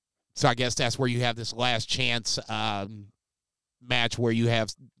 So I guess that's where you have this last chance match where you have,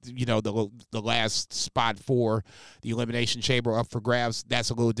 the last spot for the Elimination Chamber up for grabs.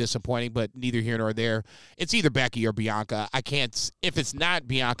 That's a little disappointing, but neither here nor there. It's either Becky or Bianca. If it's not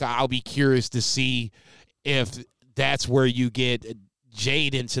Bianca, I'll be curious to see if that's where you get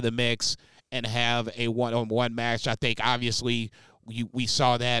Jade into the mix and have a one-on-one match. I think, obviously, we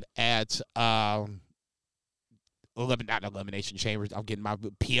saw that at not Elimination Chambers. I'm getting my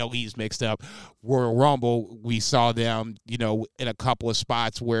PLEs mixed up. Royal Rumble, we saw them, in a couple of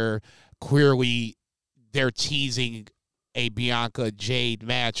spots where clearly they're teasing a Bianca Jade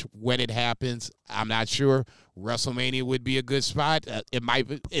match. When it happens, I'm not sure. WrestleMania would be a good spot.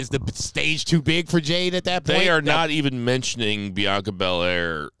 Is the stage too big for Jade at that point? They are not even mentioning Bianca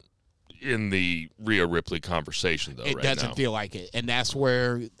Belair in the Rhea Ripley conversation, though. It doesn't feel like it, and that's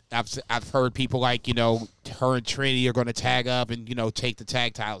where I've heard people like her and Trinity are going to tag up and take the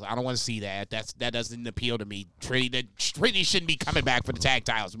tag titles. I don't want to see that. That doesn't appeal to me. Trinity shouldn't be coming back for the tag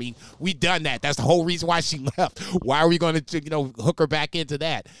titles. I mean, we've done that. That's the whole reason why she left. Why are we going to hook her back into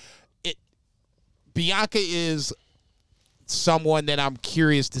that? Bianca is someone that I'm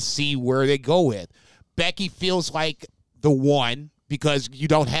curious to see where they go with. Becky feels like the one, because you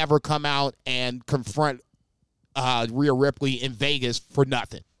don't have her come out and confront Rhea Ripley in Vegas for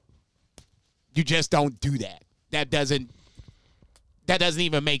nothing. You just don't do that. That doesn't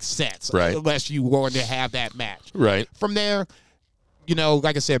even make sense, right, unless you want to have that match. Right. From there,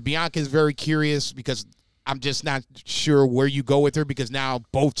 like I said, Bianca is very curious because I'm just not sure where you go with her, because now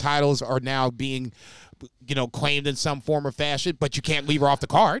both titles are now being claimed in some form or fashion, but you can't leave her off the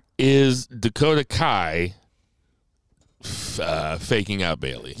card. Is Dakota Kai faking out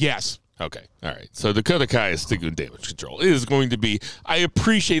Bailey? Yes. Okay. All right. So Dakota Kai is sticking with Damage Control. It is going to be. I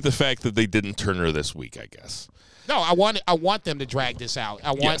appreciate the fact that they didn't turn her this week, I guess. No, I want them to drag this out.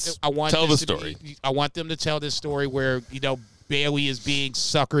 I want tell the story. I want them to tell this story where Bailey is being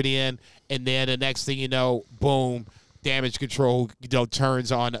suckered in, and then the next thing you know, boom, Damage Control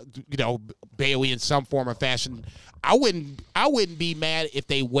turns on Bailey in some form or fashion. I wouldn't be mad if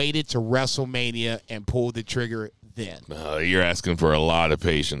they waited to WrestleMania and pulled the trigger then. You're asking for a lot of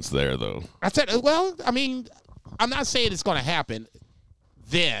patience there, though. I said, well, I mean, I'm not saying it's going to happen.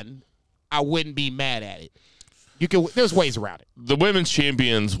 Then I wouldn't be mad at it. There's ways around it. The women's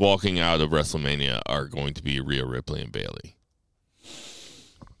champions walking out of WrestleMania are going to be Rhea Ripley and Bayley.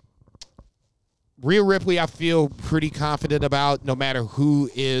 Rhea Ripley, I feel pretty confident about, no matter who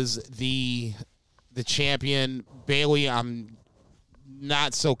is the champion. Bayley, I'm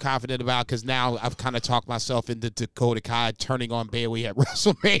not so confident about because now I've kind of talked myself into Dakota Kai turning on Bayley at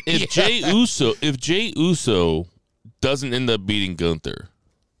WrestleMania. If Jey Uso doesn't end up beating Gunther,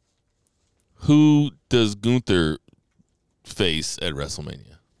 who does Gunther face at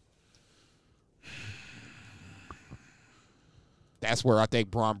WrestleMania? That's where I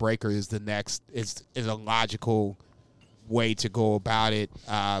think Braun Breaker is the next. Is a logical way to go about it.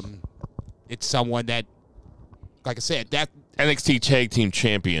 It's someone that, like I said, that NXT Tag Team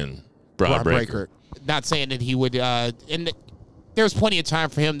Champion Braun Breaker. Not saying that he would. There's plenty of time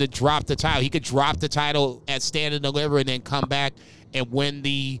for him to drop the title. He could drop the title at Stand and Deliver and then come back and win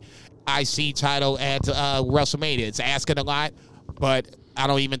the IC title at WrestleMania. It's asking a lot, but I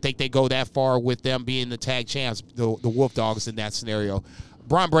don't even think they go that far with them being the tag champs, the Wolf Dogs in that scenario.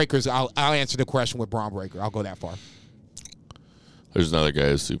 Braun Breaker's, I'll answer the question with Braun Breaker. I'll go that far. There's another guy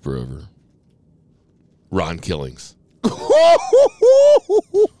who's super over. Ron Killings.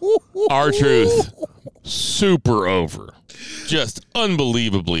 R-Truth. Super over. Just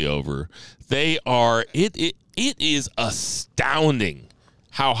unbelievably over. They are, it is astounding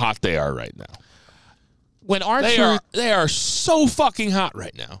how hot they are right now. When R-Truth, they are so fucking hot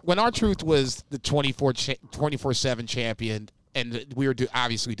right now. When R-Truth was the 24/7 champion, and we were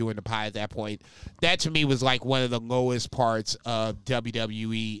obviously doing the pie at that point, that to me was like one of the lowest parts of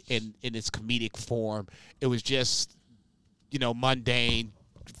WWE in its comedic form. It was just, mundane,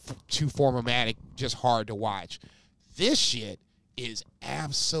 too formatic, just hard to watch. This shit is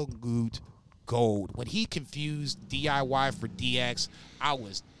absolute gold. When he confused DIY for DX, I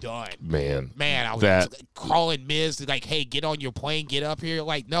was done. Man, I was calling Miz like, "Hey, get on your plane, get up here."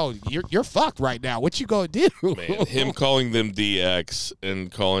 Like, no, you're fucked right now. What you gonna do? Man, him calling them DX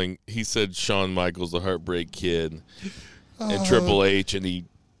and he said Shawn Michaels the Heartbreak Kid and Triple H, and he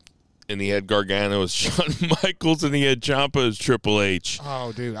had Gargano as Shawn Michaels, and he had Ciampa as Triple H.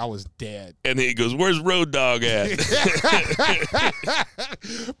 Oh, dude, I was dead. And he goes, "Where's Road Dogg at?"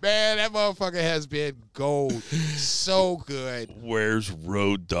 Man, that motherfucker has been gold. So good. Where's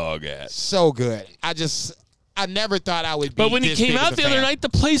Road Dogg at? So good. I never thought I would be. But when he came out the other night, the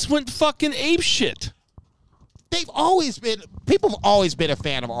place went fucking apeshit. People have always been a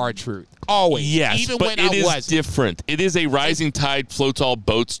fan of R-Truth. Always. Yes, even but when it is different. It is a rising tide floats all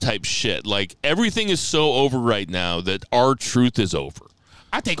boats type shit. Like, everything is so over right now that R-Truth is over.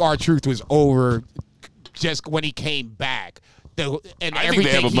 I think R-Truth was over just when he came back. I think they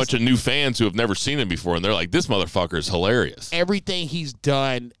have a bunch of new fans who have never seen him before, and they're like, this motherfucker is hilarious. Everything he's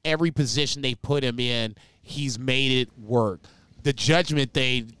done, every position they put him in, he's made it work. The Judgment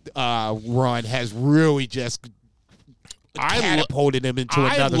Day run has really just catapulted him into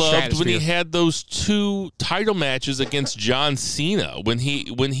another stratosphere. I loved when he had those 2 title matches against John Cena. When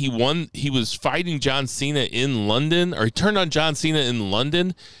he won, he was fighting John Cena in London, or he turned on John Cena in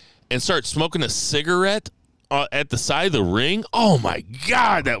London and started smoking a cigarette at the side of the ring. Oh my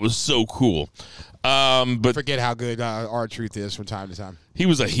God, that was so cool. But forget how good R-Truth is from time to time. He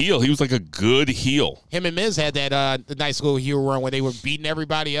was a heel. He was like a good heel. Him and Miz had that nice little heel run where they were beating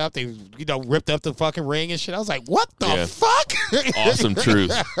everybody up. They ripped up the fucking ring and shit. I was like, what the fuck? Awesome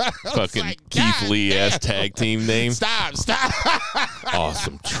Truth. Fucking like, Keith Lee ass tag team name. Stop.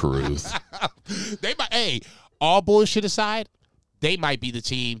 Awesome Truth. All bullshit aside, they might be the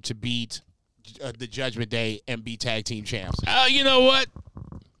team to beat the Judgment Day and be tag team champs. You know what?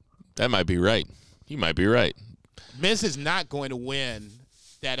 That might be right. He might be right. Miz is not going to win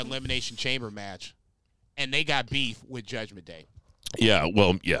that Elimination Chamber match, and they got beef with Judgment Day. Yeah,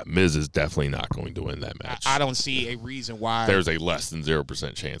 Miz is definitely not going to win that match. I don't see a reason why. There's a less than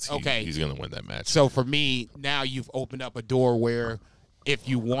 0% chance he's going to win that match. So for me, now you've opened up a door where if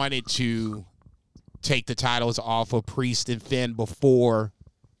you wanted to take the titles off of Priest and Finn before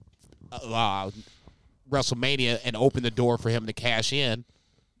WrestleMania and open the door for him to cash in,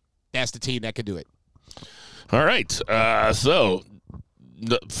 that's the team that could do it. All right. So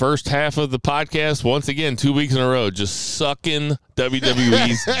the first half of the podcast, once again, 2 weeks in a row, just sucking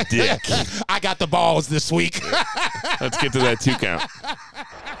WWE's dick. I got the balls this week. Let's get to that 2 count.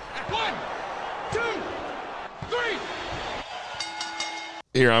 1, 2, 3.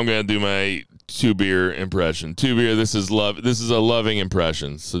 Here, I'm going to do my 2-beer impression. 2-beer, this is a loving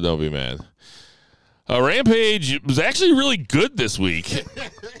impression, so don't be mad. Rampage was actually really good this week.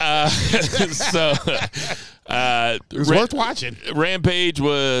 It was worth watching. Rampage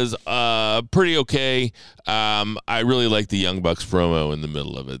was pretty okay. I really liked the Young Bucks promo in the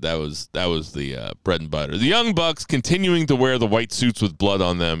middle of it. That was the bread and butter. The Young Bucks continuing to wear the white suits with blood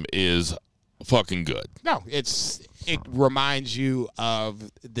on them is fucking good. No, it reminds you of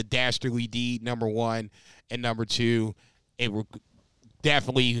the Dastardly Deed, number 1, and number 2.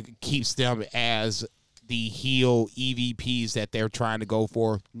 definitely keeps them as the heel EVPs that they're trying to go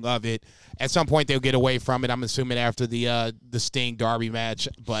for. Love it. At some point, they'll get away from it. I'm assuming after the Sting Darby match.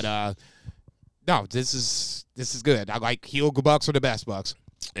 But no, this is good. I like heel Bucks are the best Bucks.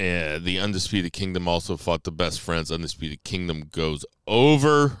 Yeah, the Undisputed Kingdom also fought the Best Friends. Undisputed Kingdom goes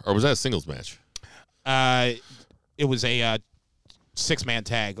over. Or was that a singles match? It was a 6-man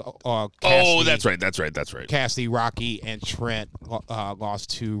tag. Cassidy, that's right. Cassidy, Rocky, and Trent lost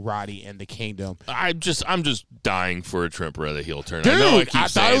to Roddy and the Kingdom. I'm just dying for a Trent Beretta heel turn. Dude, I know I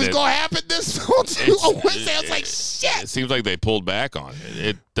thought it was going to happen this Wednesday. I was like, shit. It seems like they pulled back on it.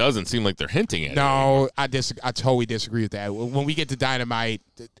 It doesn't seem like they're hinting at it. No, I totally disagree with that. When we get to Dynamite,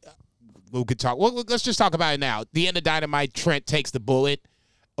 we could talk. Well, let's just talk about it now. The end of Dynamite, Trent takes the bullet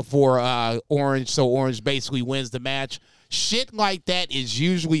for Orange, so Orange basically wins the match. Shit like that is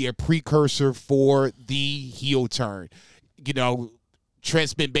usually a precursor for the heel turn. You know,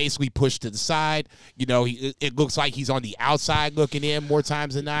 Trent's been basically pushed to the side. You know, it looks like he's on the outside looking in more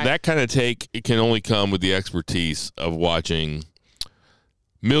times than not. That kind of take, it can only come with the expertise of watching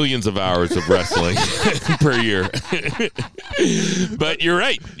millions of hours of wrestling per year. But you're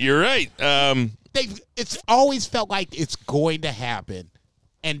right. It's always felt like it's going to happen.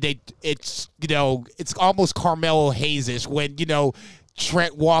 And it's almost Carmelo Hayes-ish when,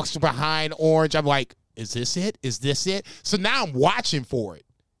 Trent walks behind Orange. I'm like, is this it? Is this it? So now I'm watching for it.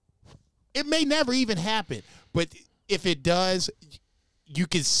 It may never even happen, but if it does, you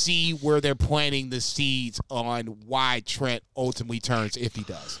can see where they're planting the seeds on why Trent ultimately turns if he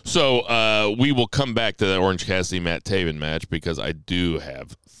does. So we will come back to that Orange Cassidy Matt Taven match because I do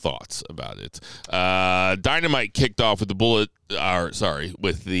have thoughts about it. Dynamite kicked off with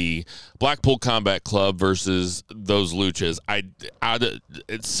with the Blackpool Combat Club versus those Luchas.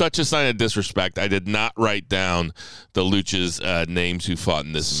 It's such a sign of disrespect. I did not write down the Luchas' names who fought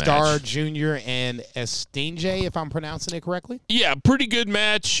in this match. Star Jr. and Estinge, if I'm pronouncing it correctly. Yeah, pretty good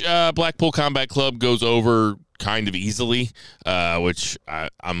match. Blackpool Combat Club goes over kind of easily, which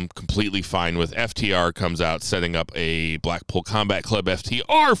I'm completely fine with. FTR comes out setting up a Blackpool Combat Club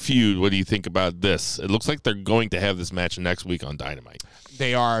FTR feud. What do you think about this? It looks like they're going to have this match next week on Dynamite.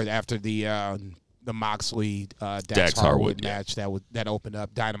 They are, after the Moxley Dax Harwood match that opened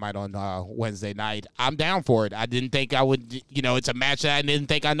up Dynamite on Wednesday night. I'm down for it. I didn't think I would, it's a match that I didn't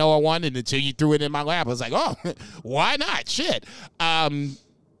think I know I wanted until you threw it in my lap. I was like, oh, why not? Shit.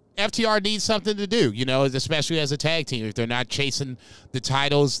 FTR needs something to do, especially as a tag team. If they're not chasing the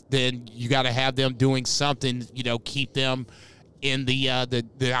titles, then you got to have them doing something, keep them in the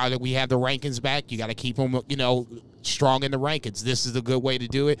now that we have the rankings back. You got to keep them, strong in the rankings. This is a good way to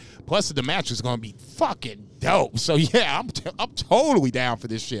do it. Plus, the match is going to be fucking dope. So, yeah, I'm totally down for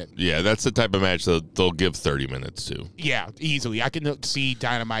this shit. Yeah, that's the type of match that they'll give 30 minutes to. Yeah, easily. I can see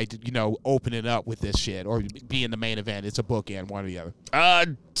Dynamite, open it up with this shit or be in the main event. It's a bookend, one or the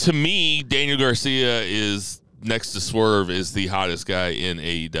other. To me, Daniel Garcia is, next to Swerve, is the hottest guy in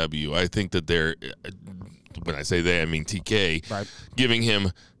AEW. I think that they're, when I say they, I mean TK, right, giving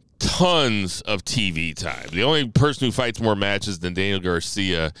him tons of TV time. The only person who fights more matches than Daniel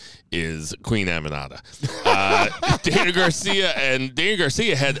Garcia is Queen Aminata. Daniel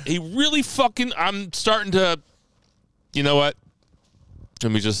Garcia had a really fucking, I'm starting to, you know what?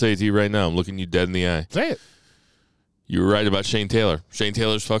 Let me just say it to you right now. I'm looking you dead in the eye. Say it. You were right about Shane Taylor. Shane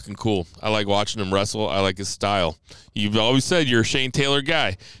Taylor's fucking cool. I like watching him wrestle. I like his style. You've always said you're a Shane Taylor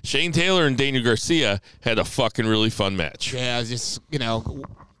guy. Shane Taylor and Daniel Garcia had a fucking really fun match. Yeah, just,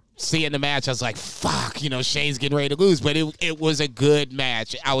 seeing the match, I was like, fuck, Shane's getting ready to lose. But it was a good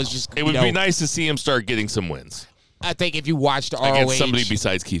match. I was just, it would be nice to see him start getting some wins. I think if you watched ROH. Against somebody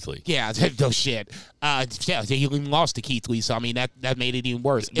besides Keith Lee. Yeah, no shit. Yeah, he even lost to Keith Lee, so, I mean, that made it even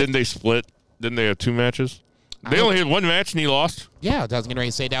worse. Didn't they split? Didn't they have two matches? They only had one match and he lost? Yeah, I was getting ready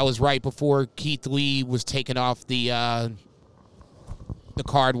to say that was right before Keith Lee was taken off the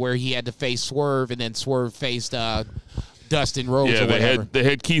card where he had to face Swerve, and then Swerve faced Dustin Rhodes or whatever. They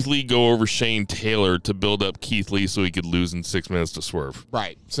had Keith Lee go over Shane Taylor to build up Keith Lee so he could lose in 6 minutes to Swerve.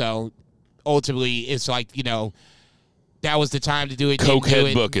 Right. So, ultimately, it's like, that was the time to do it.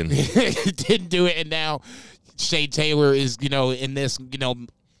 Cokehead booking. Didn't do it, and now Shane Taylor is, in this,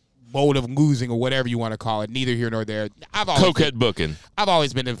 mode of losing or whatever you want to call it. Neither here nor there. Cokehead booking. I've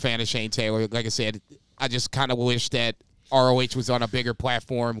always been a fan of Shane Taylor. Like I said, I just kind of wish that ROH was on a bigger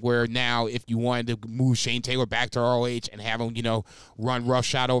platform where now if you wanted to move Shane Taylor back to ROH and have him, run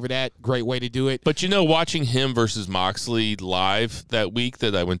roughshod over that, great way to do it. But, watching him versus Moxley live that week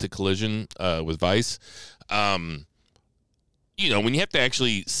that I went to Collision with Vice, when you have to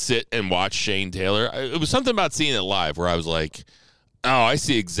actually sit and watch Shane Taylor, it was something about seeing it live where I was like, Oh, I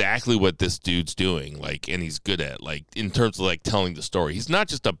see exactly what this dude's doing, like, and he's good at, like, in terms of, like, telling the story. He's not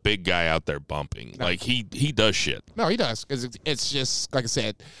just a big guy out there bumping. No. Like, he does shit. No, he does, because it's just, like I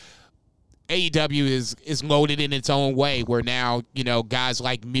said, AEW is loaded in its own way, where now, guys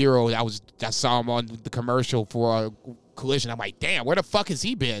like Miro, I saw him on the commercial for a Collision. I'm like, damn, where the fuck has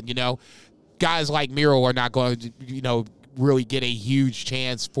he been? Guys like Miro are not going to, really get a huge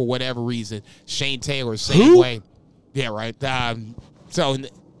chance for whatever reason. Shane Taylor, same way. Yeah, right. So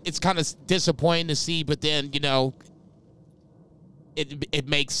it's kind of disappointing to see, but then, it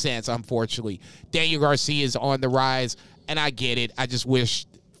makes sense, unfortunately. Daniel Garcia is on the rise, and I get it. I just wish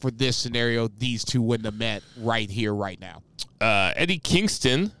for this scenario, these two wouldn't have met right here, right now. Eddie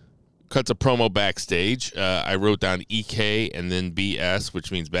Kingston cuts a promo backstage. I wrote down EK and then BS,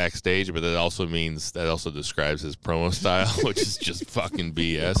 which means backstage, but that also describes his promo style, which is just fucking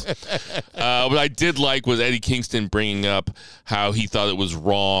BS. What I did like was Eddie Kingston bringing up how he thought it was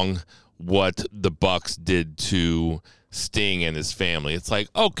wrong what the Bucks did to Sting and his family. It's like,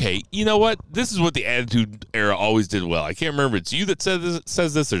 okay, you know what? This is what the Attitude Era always did well. I can't remember if it's you that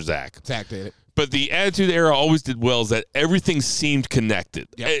says this or Zach. Zach did it. But the Attitude Era always did well is that everything seemed connected.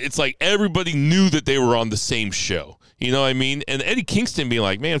 Yep. It's like everybody knew that they were on the same show. You know what I mean? And Eddie Kingston being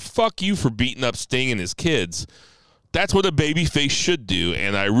like, man, fuck you for beating up Sting and his kids. That's what a babyface should do,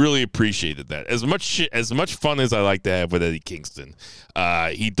 and I really appreciated that. As much fun as I like to have with Eddie Kingston,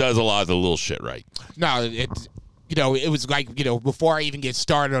 he does a lot of the little shit right. No, it was like, before I even get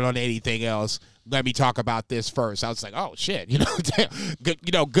started on anything else, let me talk about this first. I was like, oh, shit,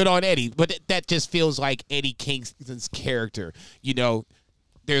 good on Eddie. But that just feels like Eddie Kingston's character.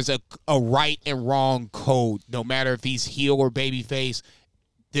 There's a right and wrong code. No matter if he's heel or babyface,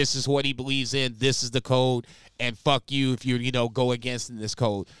 this is what he believes in. This is the code. And fuck you if you, go against this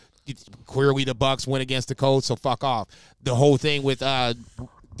code. Clearly the Bucks went against the code, so fuck off. The whole thing with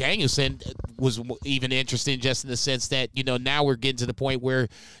Danielson was even interesting just in the sense that, now we're getting to the point where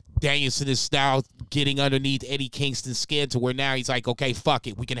Danielson is now getting underneath Eddie Kingston's skin to where now he's like, okay, fuck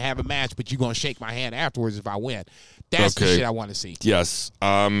it. We can have a match, but you're going to shake my hand afterwards if I win. That's the shit I want to see. Yes,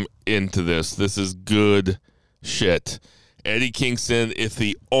 I'm into this. This is good shit. Eddie Kingston, if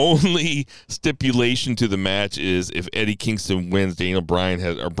the only stipulation to the match is if Eddie Kingston wins, Bryan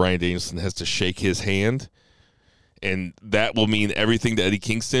Danielson has to shake his hand. And that will mean everything to Eddie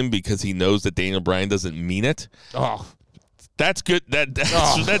Kingston because he knows that Daniel Bryan doesn't mean it. Oh, that's good.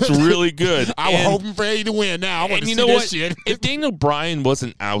 That's really good. I was hoping for Eddie to win. Now I want to see this shit. If Daniel Bryan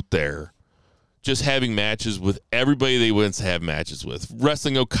wasn't out there just having matches with everybody they wants to have matches with,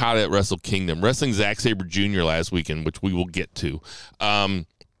 wrestling Okada at Wrestle Kingdom, wrestling Zack Sabre Jr. last weekend, which we will get to. That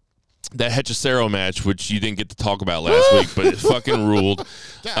Hechicero match, which you didn't get to talk about last week, but it fucking ruled.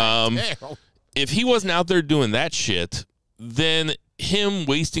 If he wasn't out there doing that shit, then him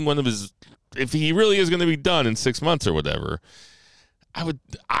wasting one of his, if he really is going to be done in 6 months or whatever,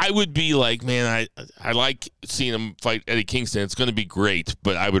 I would be like, man, I like seeing him fight Eddie Kingston. It's going to be great,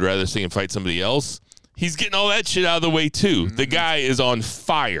 but I would rather see him fight somebody else. He's getting all that shit out of the way, too. Mm-hmm. The guy is on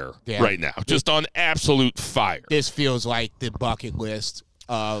fire right now, just on absolute fire. This feels like the bucket list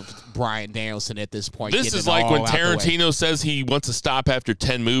of Bryan Danielson at this point. This is like when Tarantino says he wants to stop after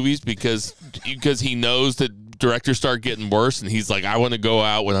 10 movies because he knows that directors start getting worse, and he's like, I want to go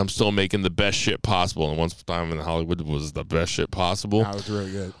out when I'm still making the best shit possible. And Once Upon a Time in Hollywood was the best shit possible. That was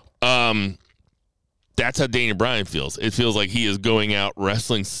really good. That's how Daniel Bryan feels. It feels like he is going out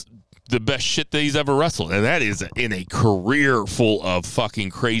wrestling the best shit that he's ever wrestled, and that is in a career full of fucking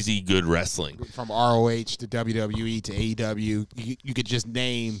crazy good wrestling. From ROH to WWE to AEW, you could just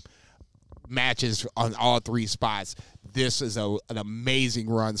name matches on all three spots. This is an amazing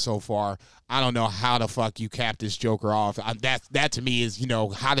run so far. I don't know how the fuck you cap this Joker off. That to me is,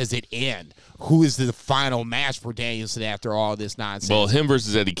 how does it end? Who is the final match for Danielson after all this nonsense? Well, him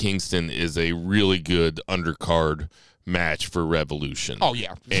versus Eddie Kingston is a really good undercard match for Revolution. Oh,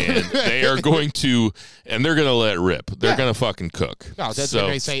 yeah. And they are going to, and they're going to let rip. They're going to fucking cook. No, that's what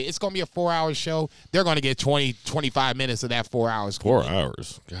they say. It's going to be a 4-hour show. They're going to get 20, 25 minutes of that 4 hours. 4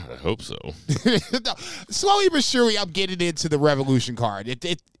 hours? God, I hope so. No, slowly but surely, I'm getting into the Revolution card.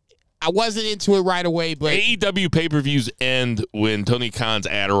 I wasn't into it right away, but AEW pay-per-views end when Tony Khan's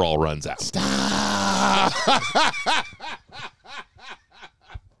Adderall runs out. Stop.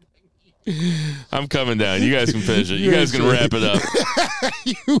 I'm coming down. You guys can finish it. You guys can wrap it up.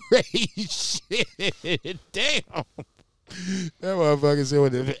 You raise shit. Damn. That motherfucker said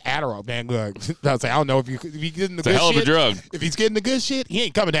with the Adderall, man. Look, I was like, I don't know if he's getting the It's a good hell of a shit. drug. If he's getting the good shit, he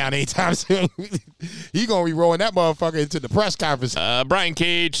ain't coming down anytime soon. He gonna be rolling that motherfucker into the press conference. Brian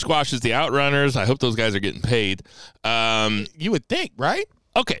Cage squashes the Outrunners. I hope those guys are getting paid. You would think, right?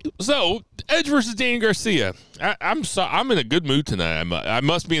 Okay, so Edge versus Daniel Garcia. I'm in a good mood tonight. I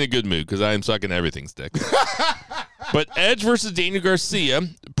must be in a good mood because I am sucking everything's dick. But Edge versus Daniel Garcia,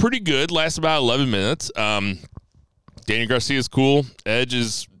 pretty good. Lasts about 11 minutes. Daniel Garcia is cool. Edge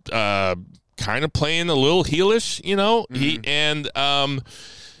is kind of playing a little heelish, you know. Mm-hmm.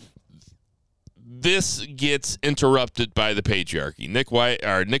 This gets interrupted by the patriarchy.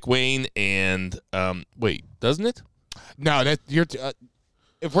 Nick Wayne and wait, doesn't it? No, that you're.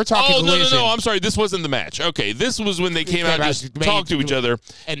 If we're talking, no. I'm sorry. This wasn't the match. Okay, this was when they came out and just talked to each other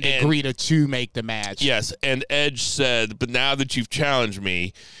and agreed to make the match. Yes, and Edge said, "But now that you've challenged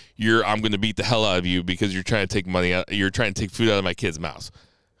me, I'm going to beat the hell out of you because you're trying to take money out. You're trying to take food out of my kid's mouth."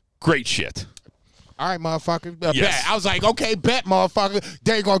 Great shit. All right, motherfucker. Yes. Bet. I was like, okay, bet, motherfucker.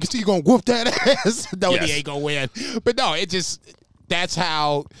 There you go. You gonna whoop that ass? No, Yes. he ain't gonna win. But no, that's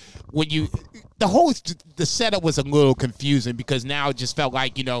how when you. The setup was a little confusing because now it just felt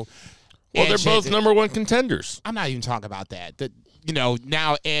like, Well, they're both number one contenders. I'm not even talking about that.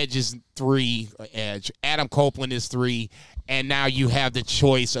 Now Edge is 3. Adam Copeland is 3, and now you have the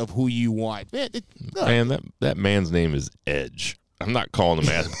choice of who you want. Man, that man's name is Edge. I'm not calling him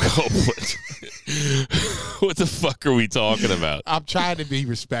Adam Copeland. What the fuck are we talking about? I'm trying to be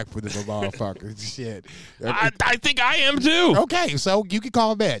respectful to the motherfucker. Shit. I think I am too. Okay, so you can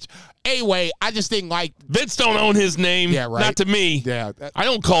call him Edge. Anyway, I just didn't like. Vince don't own his name. Yeah, right. Not to me. Yeah. I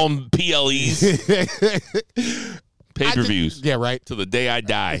don't call him PLEs. Pay-per-views. Yeah, right. To the day I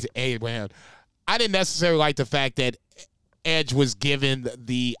die. Hey, man. I didn't necessarily like the fact that Edge was given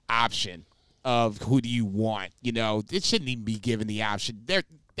the option of who do you want. It shouldn't even be given the option.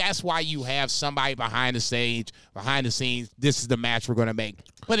 That's why you have somebody behind the scenes. This is the match we're going to make.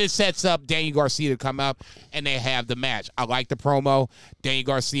 But it sets up Daniel Garcia to come up, and they have the match. I like the promo. Daniel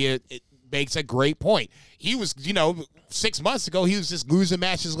Garcia makes a great point. He was, 6 months ago, he was just losing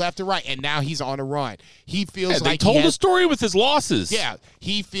matches left and right, and now he's on a run. He feels like they told the story with his losses. Yeah,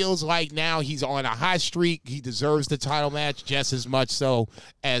 he feels like now he's on a high streak. He deserves the title match just as much so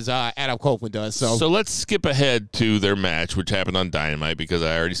as Adam Copeland does. So let's skip ahead to their match, which happened on Dynamite because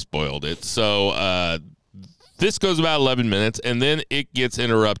I already spoiled it. So this goes about 11 minutes, and then it gets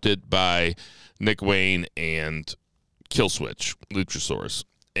interrupted by Nick Wayne and Killswitch, Luchasaurus.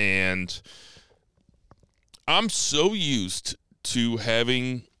 And I'm so used to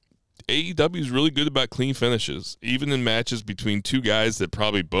having AEW is really good about clean finishes, even in matches between two guys that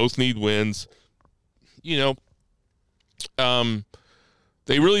probably both need wins. They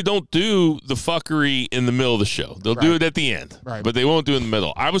really don't do the fuckery in the middle of the show. They'll do it at the end, but they won't do it in the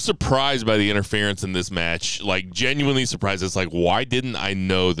middle. I was surprised by the interference in this match, like genuinely surprised. It's like, why didn't I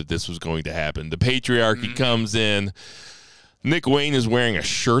know that this was going to happen? The patriarchy comes in. Nick Wayne is wearing a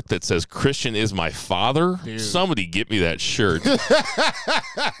shirt that says Christian is my father. Dude. Somebody get me that shirt. I'm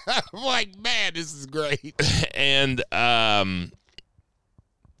like, man, this is great. And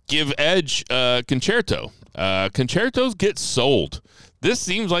give Edge Concerto. Concertos get sold. This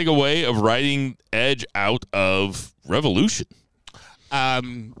seems like a way of writing Edge out of Revolution. I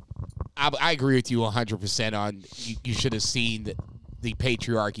agree with you 100% on you should have seen the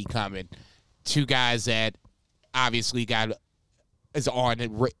patriarchy coming. Two guys that obviously is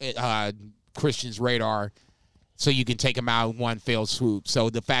on Christian's radar, so you can take him out in one fell swoop. So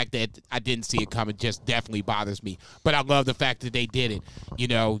the fact that I didn't see it coming just definitely bothers me. But I love the fact that they did it.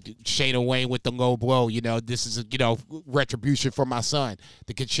 Shayna Wayne with the low blow. This is retribution for my son.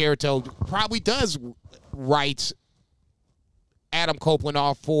 The Concerto probably does write Adam Copeland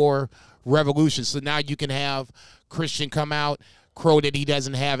off for Revolution. So now you can have Christian come out, crow that he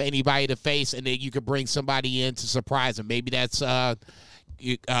doesn't have anybody to face, and then you could bring somebody in to surprise him. Maybe that's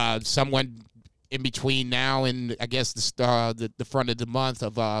someone in between now and I guess the front of the month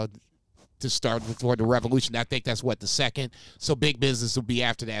of to start for the Revolution. I think that's the 2nd. So Big Business will be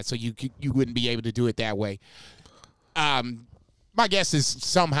after that. So you wouldn't be able to do it that way. My guess is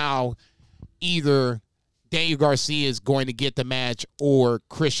somehow either Daniel Garcia is going to get the match, or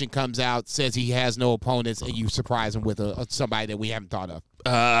Christian comes out, says he has no opponents, and you surprise him with somebody that we haven't thought of.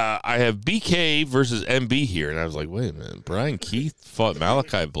 I have BK versus MB here, and I was like, wait a minute. Brian Keith fought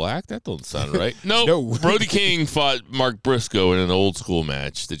Malachi Black? That don't sound right. No. Brody King fought Mark Briscoe in an old school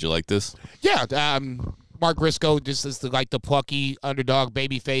match. Did you like this? Yeah. Mark Briscoe just is like the plucky underdog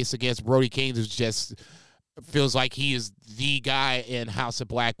babyface against Brody King, who just feels like he is the guy in House of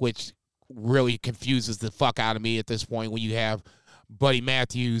Black, which really confuses the fuck out of me at this point when you have Buddy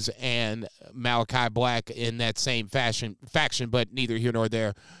Matthews and Malachi Black in that same faction, but neither here nor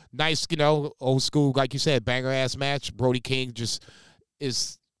there. Nice, old school, like you said, banger-ass match. Brody King just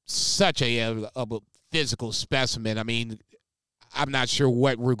is such a physical specimen. I mean, I'm not sure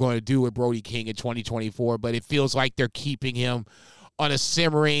what we're going to do with Brody King in 2024, but it feels like they're keeping him on a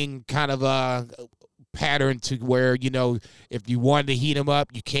simmering kind of a pattern to where, if you wanted to heat him up,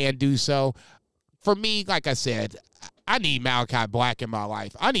 you can do so. For me, like I said, I need Malachi Black in my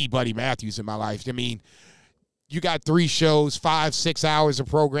life. I need Buddy Matthews in my life. I mean, you got 3 shows, 5-6 hours of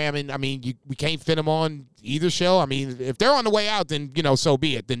programming. I mean, we can't fit them on either show. I mean, if they're on the way out, then, so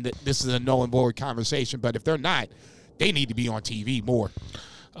be it. Then this is a null and void conversation. But if they're not, they need to be on TV more.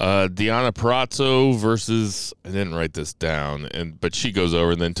 Deonna Purrazzo versus, I didn't write this down, but she goes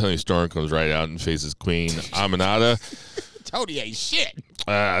over, and then Toni Storm comes right out and faces Queen Aminata. Tony ain't shit.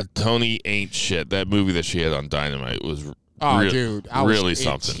 Tony ain't shit. That movie that she had on Dynamite was dude, I was really in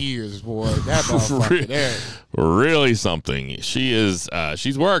something. Tears, boy. That motherfucker there. Really something. She is.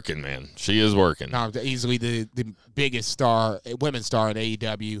 She's working, man. She is working. No, easily the biggest women's star in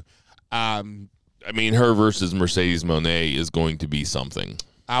AEW. I mean, her versus Mercedes Moné is going to be something.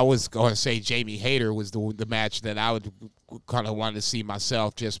 I was going to say Jamie Hayter was the match that I would kind of want to see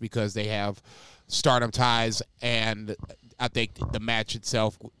myself, just because they have Stardom ties, and I think the match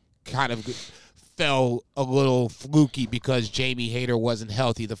itself kind of fell a little fluky because Jamie Hayter wasn't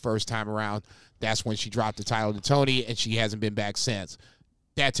healthy the first time around. That's when she dropped the title to Tony, and she hasn't been back since.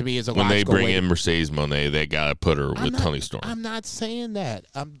 That, to me, is a when logical they bring way in Mercedes Moné, they got to put her with Toni Storm. I'm not saying that.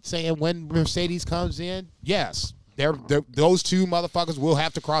 I'm saying when Mercedes comes in, yes, those two motherfuckers will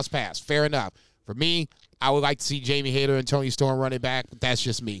have to cross paths. Fair enough. For me, I would like to see Jamie Hayter and Toni Storm running back, but that's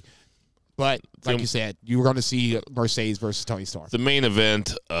just me. But like you said, you were going to see Mercedes versus Toni Storm. The main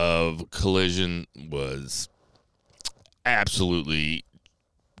event of Collision was absolutely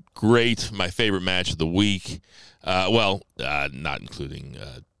great. My favorite match of the week. Not including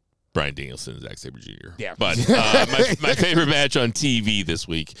Bryan Danielson and Zack Sabre Jr. Yeah. But my favorite match on TV this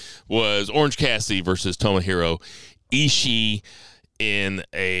week was Orange Cassidy versus Tomohiro Ishii in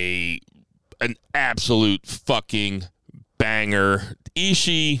an absolute fucking banger.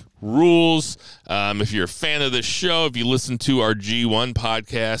 Ishii rules. If you're a fan of this show, if you listen to our G1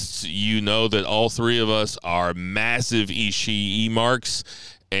 podcasts, you know that all 3 of us are massive Ishii marks.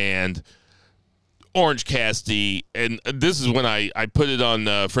 And Orange Cassidy, and this is when I put it on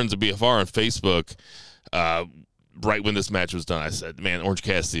Friends of BFR on Facebook, right when this match was done. I said, man, Orange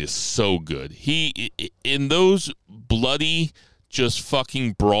Cassidy is so good. He, in those bloody, just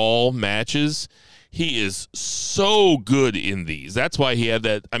fucking brawl matches, he is so good in these. That's why he had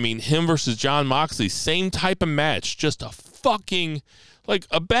that. I mean, him versus Jon Moxley, same type of match, just a fucking, like,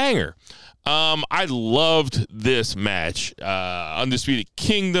 a banger. I loved this match. Undisputed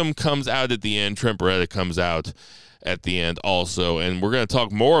Kingdom comes out at the end. Trent Beretta comes out at the end also. And we're going to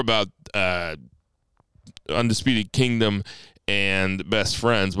talk more about Undisputed Kingdom and Best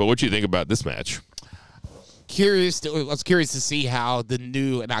Friends. But what do you think about this match? I was curious to see how the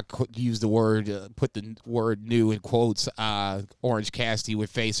new, and I use the word, put the word new in quotes, Orange Cassidy would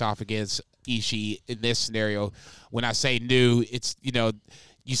face off against Ishii in this scenario. When I say new, it's,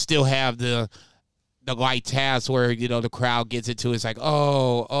 you still have the light taps where, the crowd gets into it. It's like,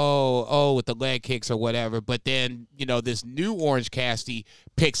 oh, with the leg kicks or whatever. But then, this new Orange Cassidy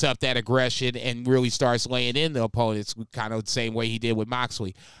picks up that aggression and really starts laying in the opponents, kind of the same way he did with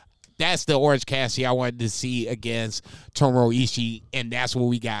Moxley. That's the Orange Cassidy I wanted to see against Tomohiro Ishii, and that's what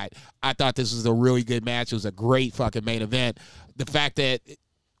we got. I thought this was a really good match. It was a great fucking main event. The fact that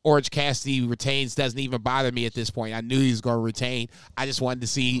Orange Cassidy retains doesn't even bother me at this point. I knew he was going to retain. I just wanted to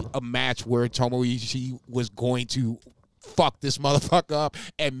see a match where Tomohiro Ishii was going to fuck this motherfucker up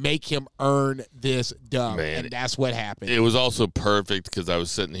and make him earn this dub. Man, and that's what happened. It was also perfect because I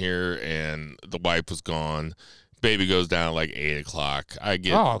was sitting here and the wife was gone. Baby goes down at like 8 o'clock. I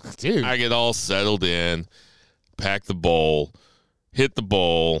get all settled in, pack the bowl, hit the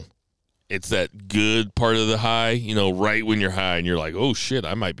bowl. It's that good part of the high, right when you're high and you're like, oh shit,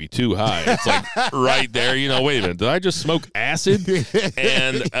 I might be too high. It's like right there, wait a minute, did I just smoke acid?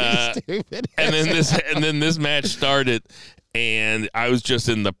 And then this match started, and I was just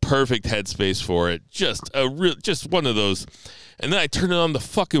in the perfect headspace for it. Just one of those. And then I turned it on the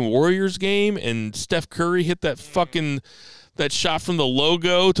fucking Warriors game, and Steph Curry hit that shot from the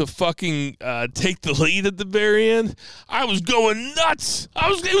logo to fucking take the lead at the very end. I was going nuts.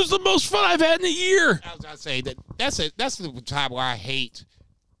 It was the most fun I've had in a year. I was going to say that's the time where I hate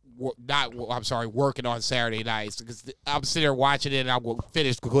working on Saturday nights because I'm sitting there watching it and I will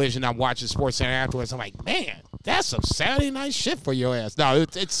finish Collision. I'm watching Sports Center afterwards. I'm like, man, that's some Saturday night shit for your ass. No,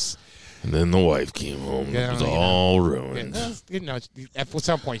 it's. And then the wife came home. It was all ruined. At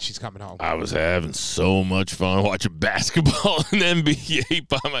some point she's coming home. I was having so much fun watching basketball and NBA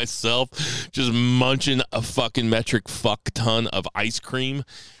by myself, just munching a fucking metric fuck ton of ice cream.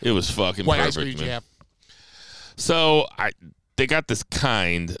 It was fucking what perfect, ice cream did you have? So they got this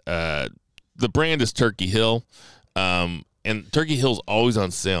kind. The brand is Turkey Hill, and Turkey Hill's always on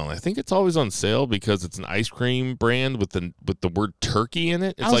sale. And I think it's always on sale because it's an ice cream brand with the word turkey in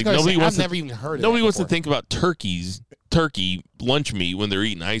it. It's like nobody wants. I've never even heard of. Nobody wants to think about turkey lunch meat when they're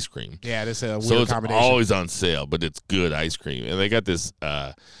eating ice cream. Yeah, this is a weird so it's combination. always on sale, but it's good ice cream. And they got this.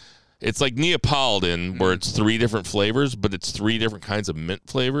 It's like Neapolitan, where it's 3 different flavors, but it's 3 different kinds of mint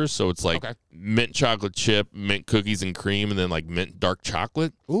flavors. So it's like mint chocolate chip, mint cookies and cream, and then like mint dark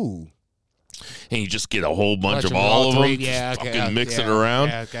chocolate. Ooh. And you just get a whole bunch of all of them, fucking mix it around.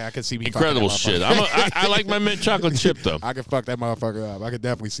 Yeah, I can see me. Incredible shit. I like my mint chocolate chip, though. I can fuck that motherfucker up. I can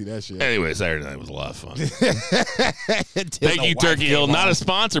definitely see that shit. Anyway, Saturday night was a lot of fun. Thank you, Turkey Hill. Not a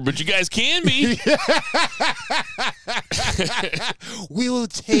sponsor, but you guys can be. We will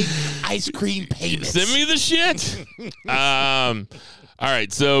take ice cream payments. Send me the shit. All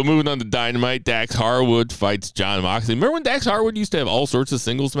right, so moving on to Dynamite, Dax Harwood fights John Moxley. Remember when Dax Harwood used to have all sorts of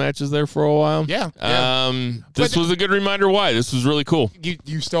singles matches there for a while? Yeah. This was a good reminder why. This was really cool.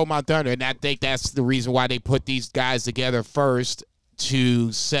 You stole my thunder, and I think that's the reason why they put these guys together first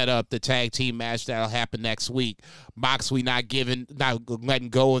to set up the tag team match that'll happen next week. Moxley not letting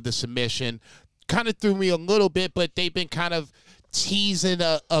go of the submission kind of threw me a little bit, but they've been kind of teasing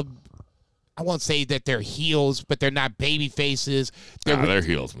I won't say that they're heels, but they're not baby faces. They're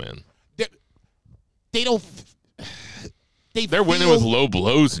heels, man. They don't. They're winning with low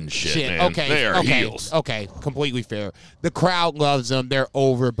blows and shit, man. Okay, they are heels. Okay, completely fair. The crowd loves them. They're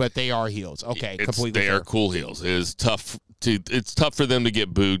over, but they are heels. Okay, completely fair. They are cool heels. It's tough for them to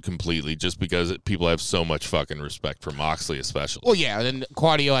get booed completely just because people have so much fucking respect for Moxley especially. Well, yeah, and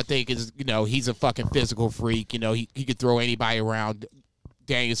Claudio, I think, is, he's a fucking physical freak. He could throw anybody around.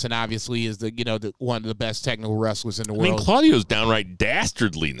 Danielson obviously is the one of the best technical wrestlers in the world. I mean, Claudio's downright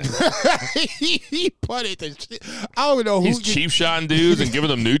dastardly now. he put it. I don't know who he's cheap shotting dudes and giving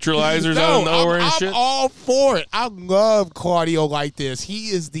them neutralizers out of nowhere and shit. I'm all for it. I love Claudio like this.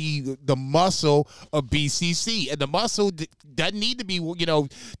 He is the muscle of BCC, and the muscle doesn't need to be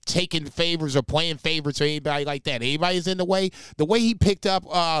taking favors or playing favorites or anybody like that. Anybody's in the way. The way he picked up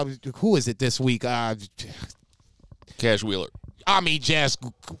who is it this week? Cash Wheeler. I mean, just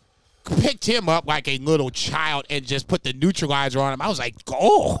picked him up like a little child and just put the neutralizer on him. I was like,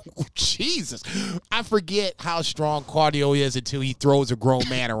 oh, Jesus. I forget how strong Claudio is until he throws a grown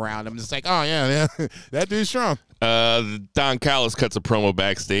man around him. It's like, oh, yeah, that dude's strong. Don Callis cuts a promo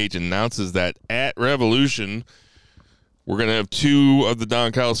backstage and announces that at Revolution, we're going to have 2 of the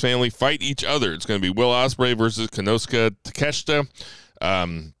Don Callis family fight each other. It's going to be Will Ospreay versus Konosuke Takeshita.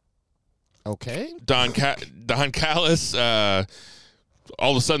 Okay. Don Callis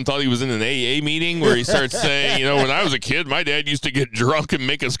all of a sudden thought he was in an AA meeting where he starts saying, when I was a kid, my dad used to get drunk and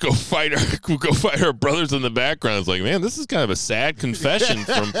make us go fight our brothers in the background. It's like, man, this is kind of a sad confession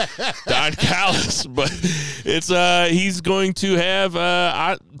from Don Callis. But it's he's going to have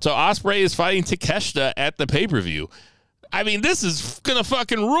so Ospreay is fighting Takeshita at the pay-per-view. I mean, this is gonna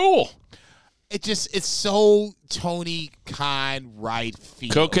fucking rule. It's so Tony Khan right feel.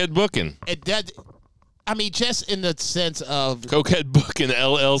 Cokehead booking. Just in the sense of Cokehead booking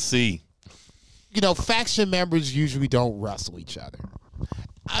LLC. Faction members usually don't wrestle each other.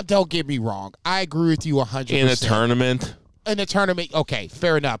 Don't get me wrong. I agree with you 100%. In a tournament. In a tournament, okay,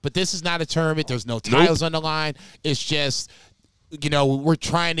 fair enough. But this is not a tournament. There's no titles on the line. It's just, we're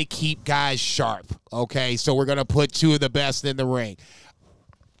trying to keep guys sharp. Okay, so we're gonna put 2 of the best in the ring.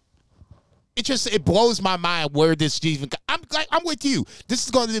 It blows my mind where this even. I'm with you. This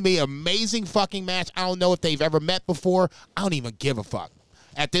is going to be an amazing fucking match. I don't know if they've ever met before. I don't even give a fuck.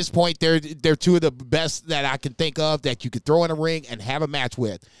 At this point, they're 2 of the best that I can think of that you could throw in a ring and have a match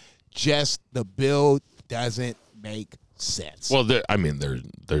with. Just the build doesn't make sense. Well,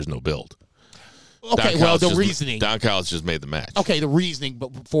 there's no build. Okay, the reasoning. Don Callis just made the match. Okay, the reasoning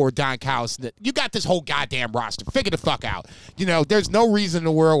for Don Callis. You got this whole goddamn roster. Figure the fuck out. There's no reason in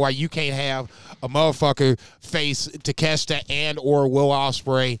the world why you can't have a motherfucker face Takeshita and or Will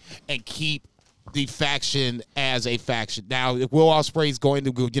Ospreay and keep the faction as a faction. Now, if Will Ospreay's going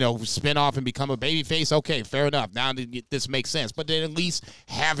to, spin off and become a babyface, okay, fair enough. Now this makes sense. But then at least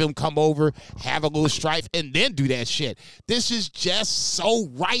have him come over, have a little strife, and then do that shit. This is just so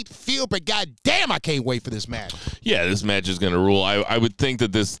right field, but goddamn, I can't wait for this match. Yeah, this match is going to rule. I would think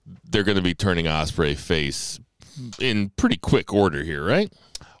that they're going to be turning Ospreay face in pretty quick order here, right?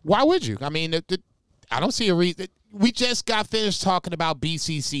 Why would you? I mean, I don't see a reason. We just got finished talking about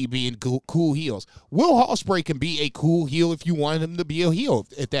BCC being cool heels. Will Ospreay can be a cool heel if you want him to be a heel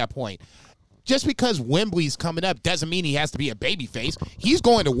at that point. Just because Wembley's coming up doesn't mean he has to be a babyface. He's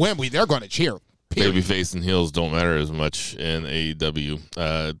going to Wembley. They're going to cheer. Period. Babyface and heels don't matter as much in AEW.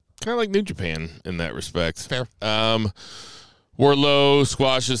 Kind of like New Japan in that respect. Fair. Wardlow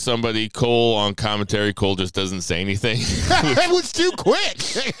squashes somebody. Cole on commentary. Cole just doesn't say anything. It was too quick.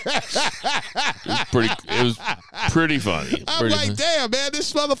 It was pretty funny. I'm like, damn, man,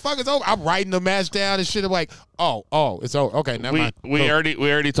 this motherfucker's over. I'm writing the match down and shit. I'm like, oh, it's over. Okay, never mind. We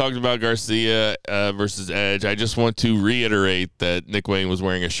already talked about Garcia versus Edge. I just want to reiterate that Nick Wayne was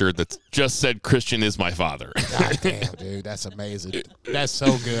wearing a shirt that just said "Christian is my father." God damn, dude, that's amazing. That's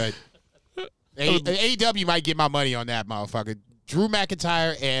so good. AEW might get my money on that motherfucker. Drew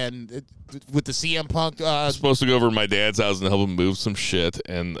McIntyre and with the CM Punk. I'm supposed to go over to my dad's house and help him move some shit,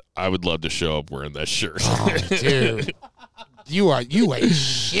 and I would love to show up wearing that shirt. Oh, dude. You ain't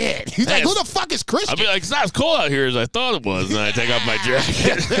shit. He's like, who the fuck is Christian? I'll be like, it's not as cold out here as I thought it was, and then I take off my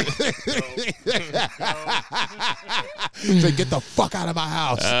jacket. So get the fuck out of my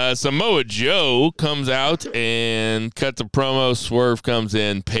house. Samoa Joe comes out and cuts a promo. Swerve comes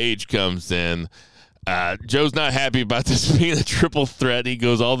in. Paige comes in. Joe's not happy about this being a triple threat. He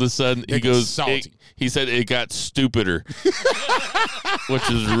goes all of a sudden. He goes salty. He said it got stupider, which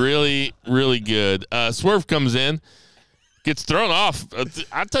is really, really good. Swerve comes in. Gets thrown off.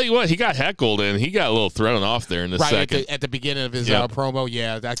 I'll tell you what, he got heckled, and he got a little thrown off there in the second. At the beginning of his promo,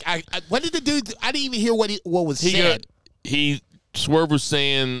 yeah. What did the dude? I didn't even hear what was said. Swerve was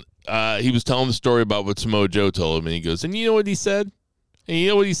saying, he was telling the story about what Samoa Joe told him, and he goes, and you know what he said? And you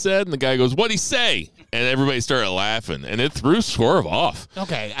know what he said? And the guy goes, what'd he say? And everybody started laughing, and it threw Swerve off.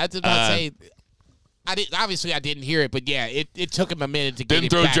 Okay, I was about to say, I didn't hear it, but yeah, it took him a minute to get him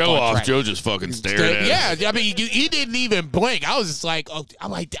Didn't back throw Joe on off. track. Joe just fucking stared at him. Yeah, I mean, he didn't even blink. I was just like,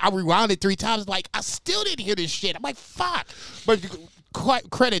 I rewound it 3 times. Like, I still didn't hear this shit. I'm like, fuck. But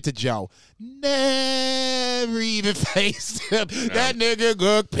credit to Joe. Never even faced him. That nigga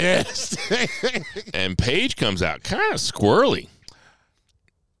looked pissed. And Paige comes out kind of squirrely.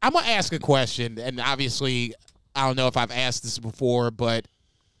 I'm going to ask a question, and obviously, I don't know if I've asked this before, but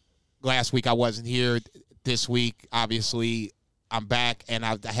last week I wasn't here. This week, obviously, I'm back, and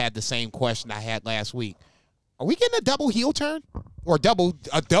I had the same question I had last week. Are we getting a double heel turn? Or a double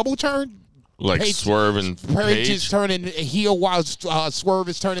turn? Like Swerve and Paige Paige? is turning heel while Swerve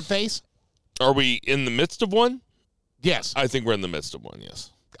is turning face? Are we in the midst of one? Yes. I think we're in the midst of one,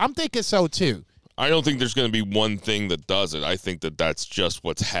 yes. I'm thinking so, too. I don't think there's going to be one thing that does it. I think that that's just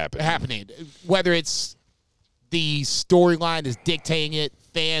what's happening. Whether it's the storyline is dictating it,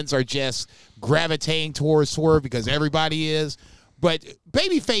 fans are just gravitating towards Swerve because everybody is. But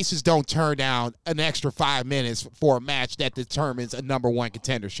baby faces don't turn down an extra 5 minutes for a match that determines a number 1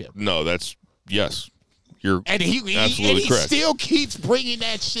 contendership. No, yes. You're absolutely correct. He still keeps bringing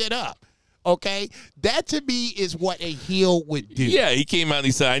that shit up. Okay? That to me is what a heel would do. Yeah, he came out and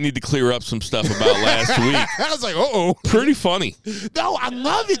he said, I need to clear up some stuff about last week. I was like, uh-oh. Pretty funny. No, I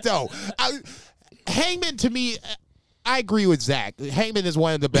love it, though. Hangman, to me, I agree with Zach. Hangman is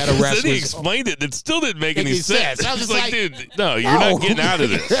one of the better wrestlers. Then he explained it. It still didn't make any sense. I was just like, dude, no, you're not getting out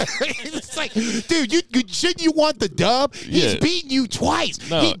of this. It's like, dude, shouldn't you want the dub? He's beaten you twice.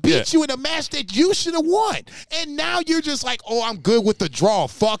 He beat you in a match that you should have won. And now you're just like, oh, I'm good with the draw.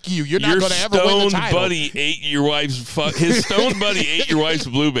 Fuck you. You're not going to ever win the title. Buddy ate your wife's his stone buddy ate your wife's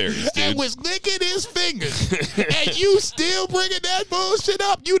blueberries, dude. And was licking his fingers. And you still bringing that bullshit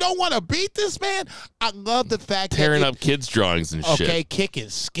up. You don't want to beat this man? I love the fact tearing up kids' drawings and shit. Okay, kicking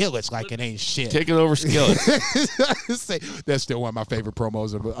skillets like it ain't shit. Kicking over skillets. That's still one of my favorite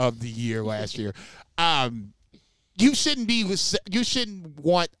promos of the year last year. You shouldn't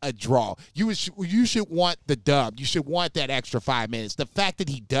want a draw. You should want the dub. You should want that extra 5 minutes. The fact that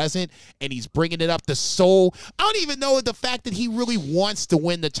he doesn't and he's bringing it up the soul. I don't even know the fact that he really wants to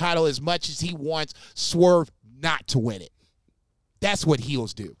win the title as much as he wants Swerve not to win it. That's what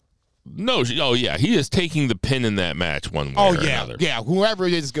heels do. No, yeah, he is taking the pin in that match one way or another. Yeah, whoever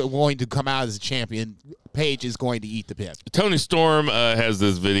is going to come out as a champion, Paige is going to eat the pin. Tony Storm has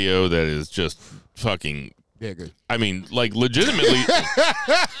this video that is just fucking Nigga. I mean, like, legitimately.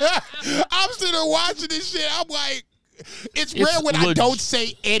 I'm sitting there watching this shit. I'm like, it's rare when I don't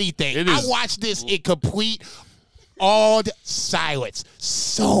say anything. I watch this in complete awed silence.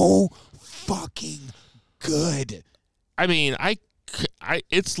 So fucking good. I mean,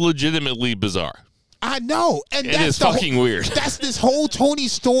 it's legitimately bizarre. I know. And it is fucking weird. That's this whole Tony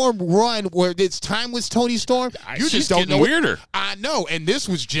Storm run where this time was Tony Storm. You just don't know. Weirder. I know. And this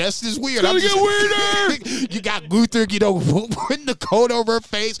was just as weird. It's gonna get weirder. You got Luther, putting the coat over her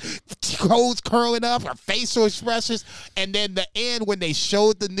face, toes curling up, her facial expressions. And then the end when they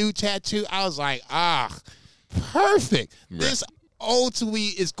showed the new tattoo, I was like, perfect. Right. This ultimately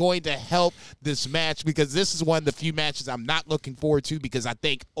is going to help this match because this is one of the few matches I'm not looking forward to because I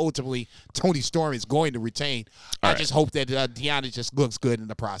think ultimately Tony Storm is going to retain. I just hope that Deonna just looks good in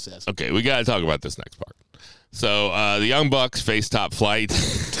the process. Okay, we got to talk about this next part. So the Young Bucks face Top Flight.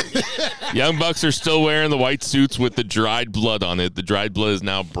 Young Bucks are still wearing the white suits with the dried blood on it. The dried blood is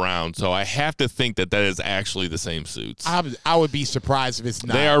now brown, so I have to think that is actually the same suits. I would be surprised if it's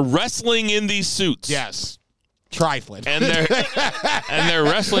not. They are wrestling in these suits. Yes. Trifling. And they're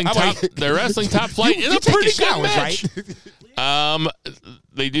wrestling Top Flight in a pretty good match. Right?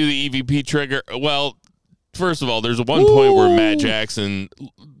 They do the EVP trigger. Well, first of all, there's one point where Matt Jackson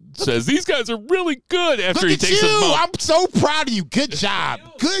says these guys are really good after he takes them out. I'm so proud of you. Good job.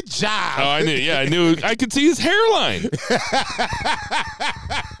 Good job. Oh, I knew. Yeah, I knew. I could see his hairline.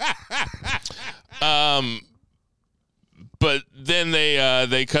 But then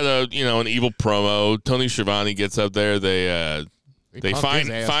they cut an evil promo. Tony Schiavone gets up there. They fine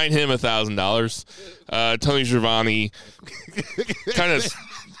him $1,000. Tony Schiavone kind of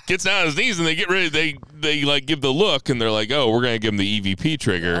gets down on his knees and they get ready. They like give the look and they're like, oh, we're gonna give him the EVP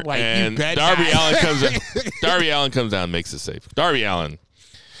trigger. Like, and Darby Allin comes in. Darby Allin comes down and makes the save. Darby Allin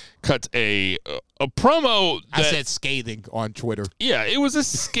cuts a promo that, I said scathing on Twitter. Yeah, it was a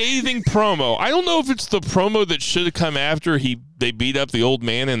scathing promo. I don't know if it's the promo that should have come after they beat up the old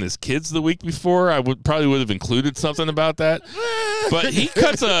man and his kids the week before. I probably would have included something about that. But he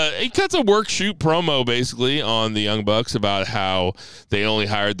cuts a work shoot promo basically on the Young Bucks about how they only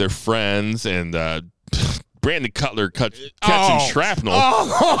hired their friends and Brandon Cutler catching shrapnel.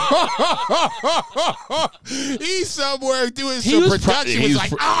 He's somewhere doing some production. He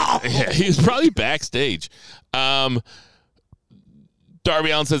was probably backstage. Darby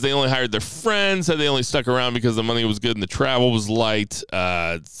Allin says they only hired their friends, said they only stuck around because the money was good and the travel was light.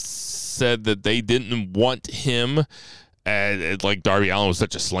 Said that they didn't want him. Like Darby Allin was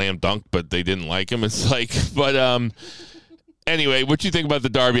such a slam dunk, but they didn't like him. It's like, but anyway, what do you think about the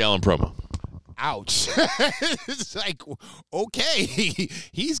Darby Allin promo? Ouch. It's like, okay,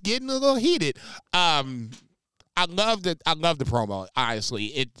 he's getting a little heated. I love the promo,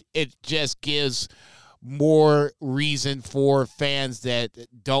 honestly. It just gives more reason for fans that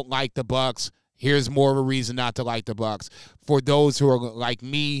don't like the Bucks. Here's more of a reason not to like the Bucks. For those who are like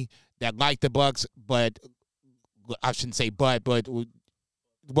me that like the Bucks, but I shouldn't say but like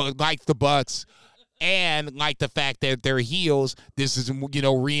the Bucks and like the fact that they're heels, this is,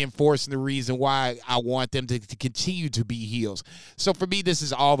 reinforcing the reason why I want them to continue to be heels. So for me, this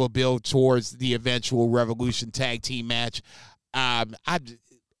is all a build towards the eventual Revolution tag team match. I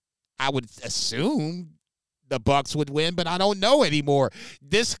would assume the Bucks would win, but I don't know anymore.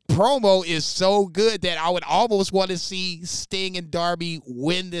 This promo is so good that I would almost want to see Sting and Darby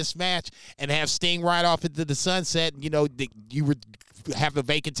win this match and have Sting ride off into the sunset. You would have a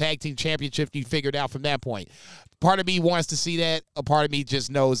vacant tag team championship you figured out from that point. Part of me wants to see that. A part of me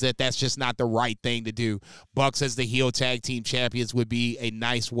just knows that that's just not the right thing to do. Bucks as the heel tag team champions would be a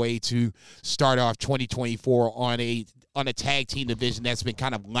nice way to start off 2024 on a tag team division that's been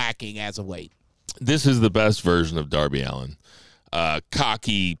kind of lacking as of late. This is the best version of Darby Allin.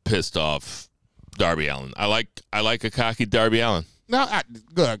 Cocky, pissed off Darby Allin. I like a cocky Darby Allin. No,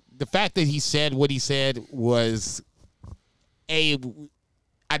 look, the fact that he said what he said was A,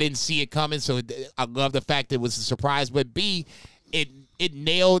 I didn't see it coming, so I love the fact that it was a surprise. But B, it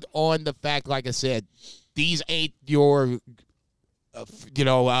nailed on the fact, like I said, these ain't your,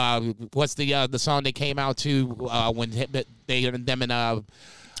 what's the song they came out to when them and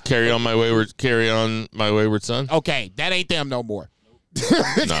Carry on my wayward son. Okay, that ain't them no more.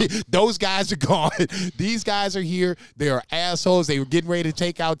 No. Those guys are gone. These guys are here. They are assholes. They were getting ready to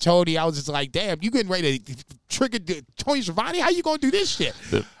take out Tony. I was just like, damn, you getting ready to trigger Tony Schiavone? How you gonna do this shit?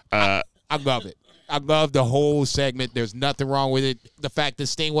 I love it. I love the whole segment. There's nothing wrong with it. The fact that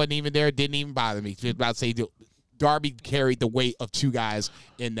Sting wasn't even there didn't even bother me. Just about to say Darby carried the weight of two guys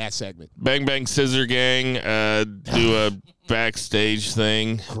in that segment. Bang Bang Scissor Gang do a backstage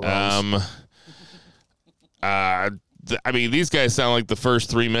thing. I mean, these guys sound like the first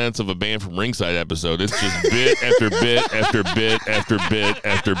 3 minutes of a Band from Ringside episode. It's just bit after bit after bit after bit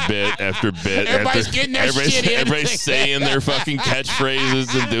after bit after bit. Everybody's getting their shit in. Everybody's saying their fucking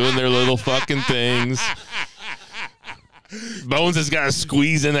catchphrases and doing their little fucking things. Bones has got to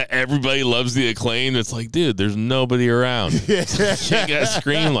squeeze in that everybody loves the Acclaim. It's like, dude, there's nobody around. You can't get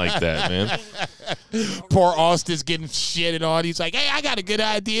scream like that, man. Poor Austin's getting shitted on. He's like, hey, I got a good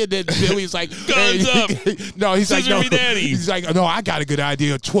idea. Then Billy's like, guns up. No, he's Scissor like, me no. daddy. He's like, no, I got a good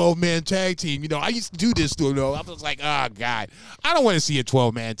idea. A 12-man tag team. You know, I used to do this to him. I was like, oh, God. I don't want to see a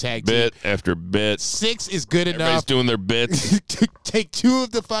 12-man tag team. Bit after bit. 6 is good Everybody's enough. doing their bits. Take 2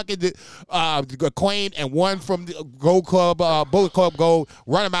 of the fucking Acclaim and 1 from the Gold Club, Bullet Club Gold.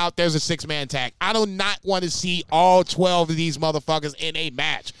 Run them out. There's a 6-man tag. I do not want to see all 12 of these motherfuckers in a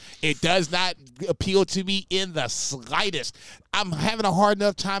match. It does not appeal to me in the slightest. I'm having a hard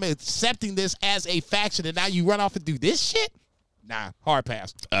enough time accepting this as a faction, and now you run off and do this shit? Nah, hard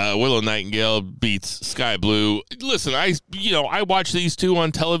pass. Willow Nightingale beats Sky Blue. Listen, I watch these two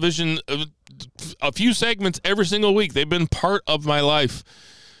on television a few segments every single week. They've been part of my life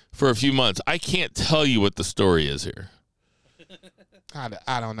for a few months. I can't tell you what the story is here.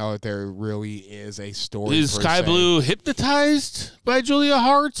 I don't know if there really is a story. Is Sky Blue hypnotized by Julia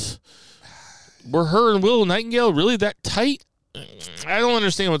Hart? Were her and Willow Nightingale really that tight? I don't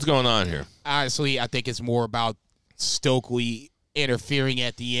understand what's going on here. Honestly, I think it's more about Stokely interfering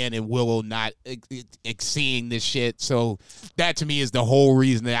at the end and Willow not seeing this shit. So that to me is the whole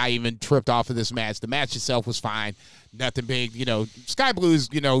reason that I even tripped off of this match. The match itself was fine. Nothing big. Sky Blue's,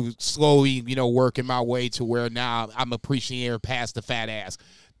 slowly, working my way to where now I'm appreciating her past the fat ass.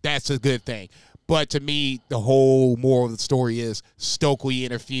 That's a good thing. But to me, the whole moral of the story is Stokely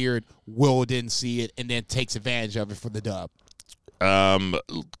interfered, Willow didn't see it, and then takes advantage of it for the dub.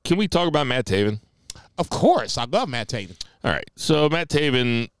 Can we talk about Matt Taven? Of course. I love Matt Taven. All right. So Matt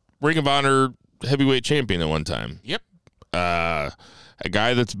Taven, Ring of Honor heavyweight champion at one time. Yep. A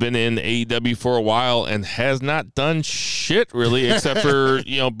guy that's been in AEW for a while and has not done shit really except for,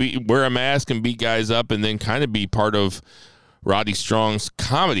 wear a mask and beat guys up and then kind of be part of Roddy Strong's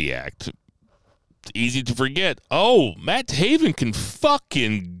comedy act. Easy to forget. Oh, Matt Taven can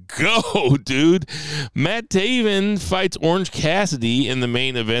fucking go, dude. Matt Taven fights Orange Cassidy in the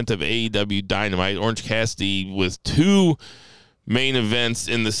main event of AEW Dynamite. Orange Cassidy with 2 main events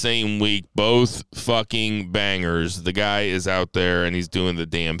in the same week, both fucking bangers. The guy is out there and he's doing the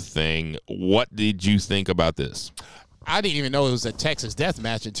damn thing. What did you think about this? I didn't even know it was a Texas death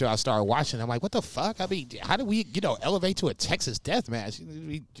match until I started watching. I'm like, what the fuck? I mean, how do we, elevate to a Texas death match?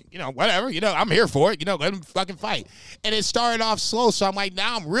 Whatever. I'm here for it. Let them fucking fight. And it started off slow, so I'm like,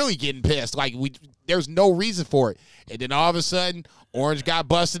 now I'm really getting pissed. Like, there's no reason for it. And then all of a sudden, Orange got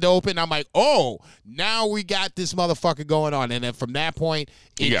busted open. I'm like, oh, now we got this motherfucker going on. And then from that point,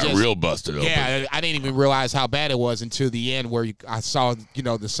 it got real busted open. Yeah, I didn't even realize how bad it was until the end where I saw,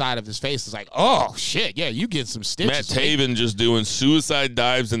 the side of his face. It's like, oh, shit, yeah, you get some stitches. Matt Taven just doing suicide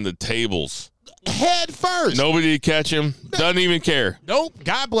dives in the tables. Head first. Nobody to catch him. Doesn't even care. Nope.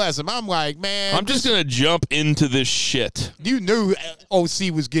 God bless him. I'm like, man. I'm just going to jump into this shit. You knew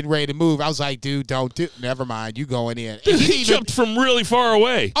OC was getting ready to move. I was like, dude, don't do. Never mind. You going in. He jumped from really far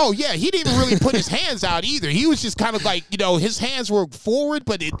away. Oh, yeah. He didn't even really put his hands out either. He was just kind of like, his hands were forward,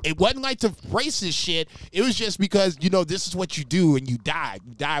 but it wasn't like to brace his shit. It was just because, this is what you do and you die.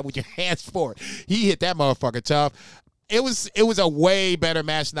 You die with your hands forward. He hit that motherfucker tough. It was a way better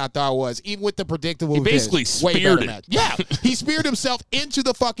match than I thought it was, even with the predictable. He basically speared it. Match. Yeah, he speared himself into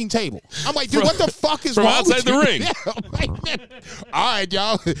the fucking table. I'm like, dude, what the fuck is from wrong outside with you? the ring? Yeah, all right,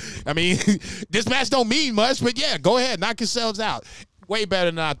 y'all. I mean, this match don't mean much, but yeah, go ahead, knock yourselves out. Way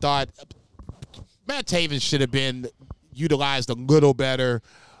better than I thought. Matt Taven should have been utilized a little better,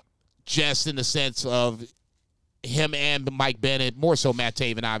 just in the sense of him and Mike Bennett, more so Matt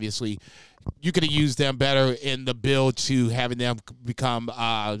Taven, obviously. You could have used them better in the build to having them become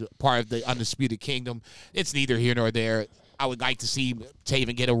part of the Undisputed Kingdom. It's neither here nor there. I would like to see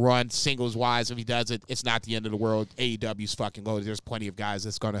Taven get a run singles-wise. If he does it, it's not the end of the world. AEW's fucking loaded. There's plenty of guys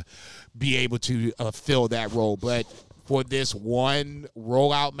that's going to be able to fill that role. But for this one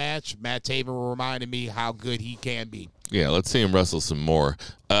rollout match, Matt Taven reminded me how good he can be. Yeah, let's see him wrestle some more.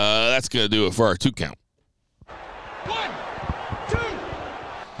 That's going to do it for our 2 count. 1, 2,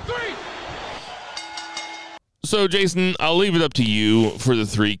 3. So, Jason, I'll leave it up to you for the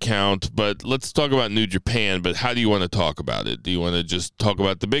 3 count, but let's talk about New Japan. But how do you want to talk about it? Do you want to just talk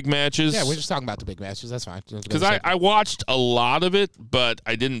about the big matches? Yeah, we're just talking about the big matches. That's fine. Because I watched a lot of it, but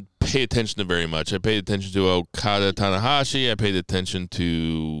I didn't pay attention to very much. I paid attention to Okada Tanahashi. I paid attention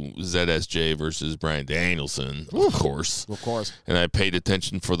to ZSJ versus Bryan Danielson, of course. Of course. And I paid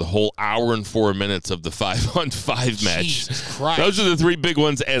attention for the whole hour and 4 minutes of the 5-on-5 match. Jesus Christ. Those are the three big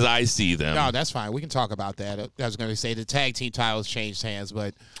ones as I see them. No, that's fine. We can talk about that. I was going to say the tag team titles changed hands,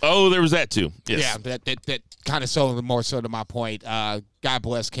 but Oh, there was that too. Yes. yeah, that kind of so more so to my point. God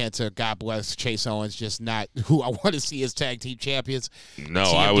bless Kenta. God bless Chase Owens. Just not who I want to see as tag team champions. No,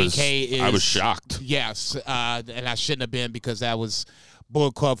 TMDK I was shocked. Yes, and I shouldn't have been because that was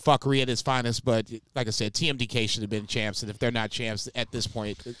Bullet Club fuckery at its finest. But like I said, TMDK should have been champs, and if they're not champs at this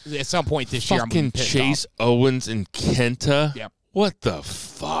point, at some point this year, I'm Fucking gonna be pissed Chase off. Owens and Kenta. Yep. What the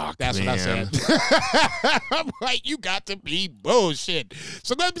fuck, That's man? what I said. I'm like, you got to be bullshit.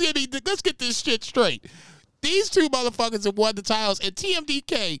 So let's get this shit straight. These two motherfuckers have won the titles, and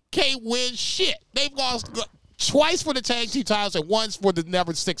TMDK can't win shit. They've lost twice for the tag team titles and once for the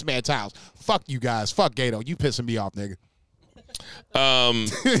never 6-man titles. Fuck you guys. Fuck Gato. You pissing me off, nigga.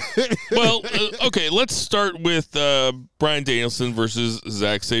 Well, okay, let's start with Bryan Danielson versus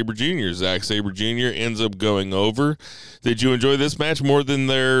Zack Sabre Jr. Zack Sabre Jr. ends up going over. Did you enjoy this match more than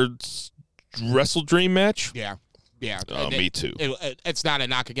their Wrestle Dream match? Yeah. Yeah. Me too. It's not a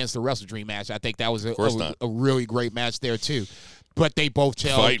knock against the Wrestle Dream match. I think that was a really great match there, too. But they both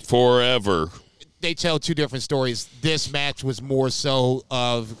tell... Fight forever. They tell two different stories. This match was more so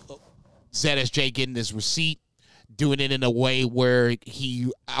of ZSJ getting his receipt, doing it in a way where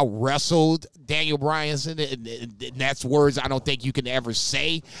he out-wrestled Daniel Bryan, and that's words I don't think you can ever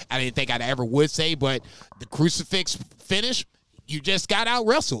say. I didn't think I ever would say, but the crucifix finish, you just got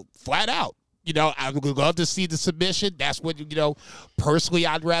out-wrestled, flat out. You know, I would love to see the submission. That's what, personally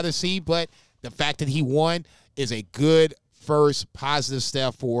I'd rather see, but the fact that he won is a good first positive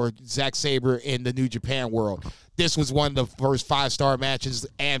step for Zack Sabre in the New Japan world. This was one of the first 5-star matches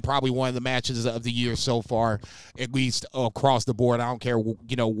and probably one of the matches of the year so far, at least across the board. I don't care,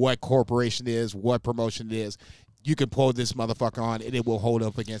 what corporation it is, what promotion it is. You can pull this motherfucker on and it will hold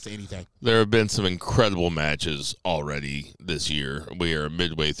up against anything. There have been some incredible matches already this year. We are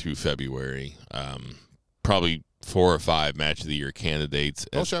midway through February. Probably 4 or 5 match of the year candidates.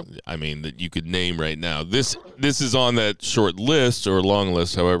 Sure. I mean, that you could name right now. This is on that short list or long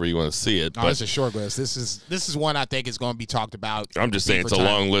list, however you want to see it. No, it's a short list. This is one I think is going to be talked about. I'm just saying it's a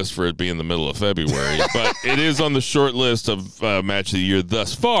long list for it being the middle of February, but it is on the short list of match of the year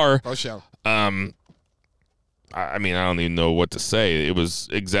thus far. Oh, sure. I mean, I don't even know what to say. It was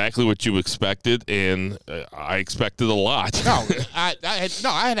exactly what you expected, and I expected a lot. No, I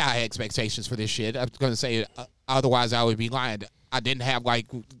had high expectations for this shit. I was going to say, otherwise I would be lying. I didn't have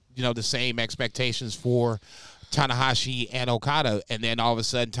the same expectations for Tanahashi and Okada, and then all of a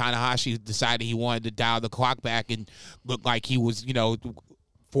sudden Tanahashi decided he wanted to dial the clock back and look like he was 4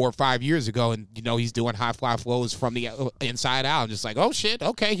 or 5 years ago, and he's doing high fly flows from the inside out. I'm just like, oh shit,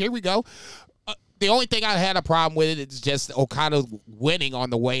 okay, here we go. The only thing I had a problem with it is just Okada winning on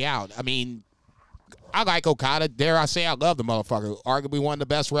the way out. I mean, I like Okada. Dare I say I love the motherfucker. Arguably one of the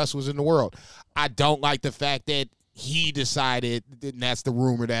best wrestlers in the world. I don't like the fact that he decided, and that's the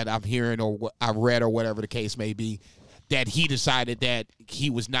rumor that I'm hearing or I've read or whatever the case may be, that he decided that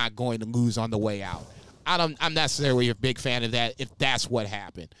he was not going to lose on the way out. I'm not necessarily a big fan of that if that's what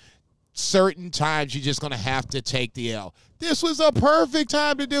happened. Certain times you're just going to have to take the L. This was a perfect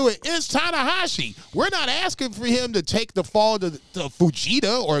time to do it. It's Tanahashi. We're not asking for him to take the fall to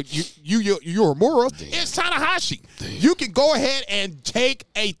Fujita or Uemura. It's Tanahashi. Damn. You can go ahead and take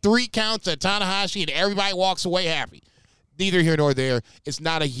a 3 counts at Tanahashi and everybody walks away happy. Neither here nor there. It's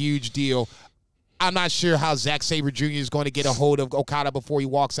not a huge deal. I'm not sure how Zack Sabre Jr. is going to get a hold of Okada before he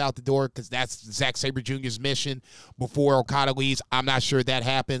walks out the door, because that's Zack Sabre Jr.'s mission before Okada leaves. I'm not sure that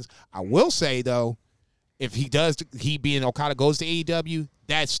happens. I will say, though, if he being Okada goes to AEW,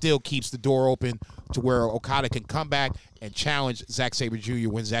 that still keeps the door open to where Okada can come back and challenge Zack Sabre Jr.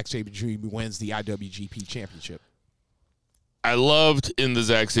 when Zack Sabre Jr. wins the IWGP Championship. I loved in the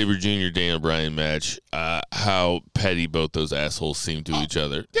Zack Sabre Jr. Daniel Bryan match how petty both those assholes seemed to each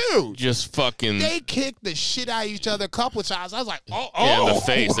other. Dude. Just fucking... They kicked the shit out of each other a couple of times. I was like, oh. Yeah, in the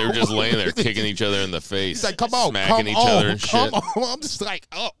face. They were just laying there kicking each other in the face. He's like, come on, smacking each other and shit. I'm just like,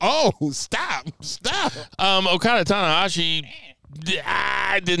 stop. Okada Tanahashi,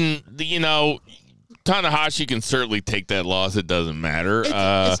 I didn't, Tanahashi can certainly take that loss. It doesn't matter.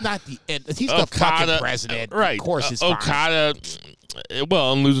 It's not the end. He's Okada, the fucking president. Right. Of course it's Okada,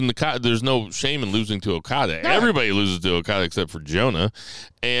 well, I'm losing there's no shame in losing to Okada. No. Everybody loses to Okada except for Jonah.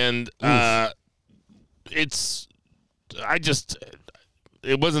 And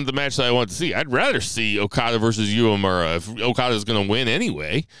it wasn't the match that I wanted to see. I'd rather see Okada versus Uemura if Okada's going to win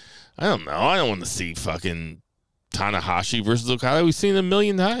anyway. I don't know. I don't want to see fucking Tanahashi versus Okada. We've seen it a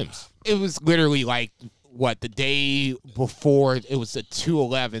million times. It was literally like, the day before, it was a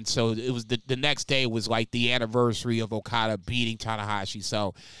 211, so it was the next day was like the anniversary of Okada beating Tanahashi.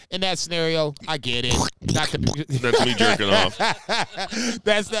 So in that scenario, I get it. That's me jerking off.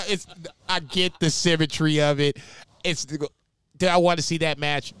 I get the symmetry of it. Did I want to see that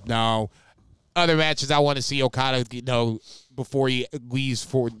match? No. Other matches, I want to see Okada, before he leaves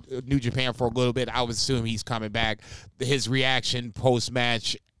for New Japan for a little bit. I would assume he's coming back. His reaction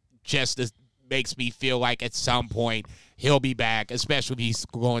post-match just makes me feel like at some point he'll be back, especially if he's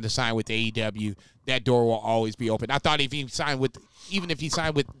going to sign with AEW. That door will always be open. I thought even if he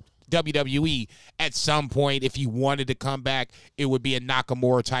signed with WWE, at some point, if he wanted to come back, it would be a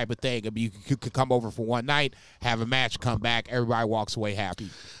Nakamura type of thing. I mean, you could come over for one night, have a match, come back, everybody walks away happy.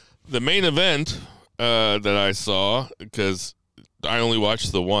 The main event that I saw, because I only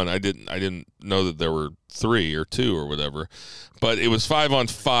watched the one. I didn't know that there were 3 or 2 or whatever, but it was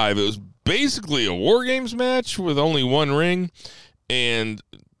 5-on-5. It was basically a War Games match with only one ring, and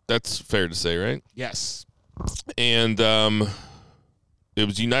that's fair to say, right? Yes. And it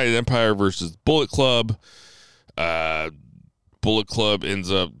was United Empire versus Bullet Club. Bullet Club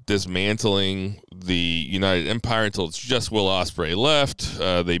ends up dismantling the United Empire until it's just Will Ospreay left.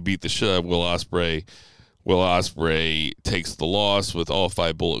 They beat the shit out of Will Ospreay. Will Ospreay takes the loss with all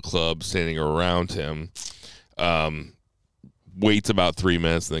 5 Bullet Club standing around him. Waits about 3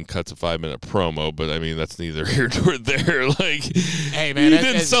 minutes and then cuts a 5-minute promo, but I mean that's neither here nor there. Like, hey man, he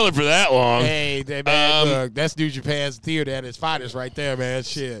didn't sell it for that long. Hey man, look, that's New Japan's theater at its finest right there, man.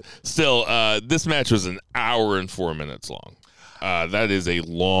 Shit. Still, this match was an hour and 4 minutes long. That is a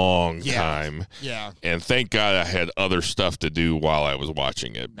long time. Yeah. And thank God I had other stuff to do while I was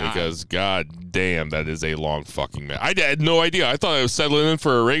watching it, because god damn, that is a long fucking match. I had no idea. I thought I was settling in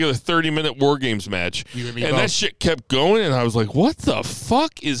for a regular 30-minute War Games match. And that shit kept going, and I was like, what the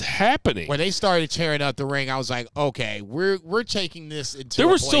fuck is happening? When they started tearing up the ring, I was like, okay, we're taking this into There a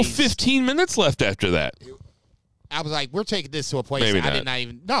were place. still 15 minutes left after that. I was like, we're taking this to a place Maybe I not. did not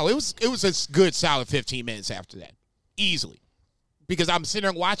even. No, it was a good solid 15 minutes after that, easily. Because I'm sitting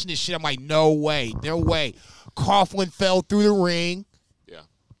there watching this shit, I'm like, no way. Coughlin fell through the ring. Yeah.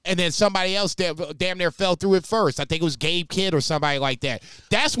 And then somebody else damn near fell through it first. I think it was Gabe Kidd or somebody like that.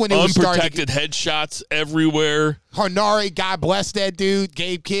 That's when it was starting. Unprotected headshots everywhere. Hanari, God bless that dude.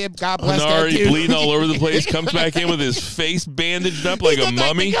 Gabe Kidd, God bless that Hanari dude. bleeding all over the place, comes back in with his face bandaged up like a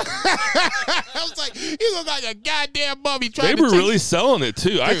mummy. I was like, he looked like a goddamn mummy. They were really selling it,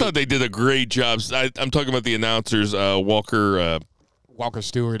 too. I thought they did a great job. I'm talking about the announcers, Walker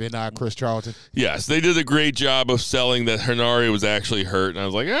Stewart and Chris Charlton. Yes, they did a great job of selling that Hanari was actually hurt. And I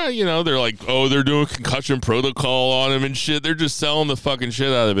was like, they're like, oh, they're doing concussion protocol on him and shit. They're just selling the fucking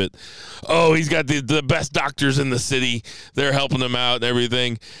shit out of it. Oh, he's got the best doctors in the city. They're helping him out and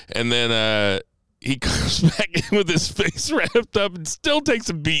everything. And then he comes back in with his face wrapped up and still takes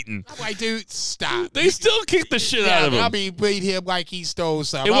a beating. I'm like, dude, stop. They still kick the shit out of him. I mean, beat him like he stole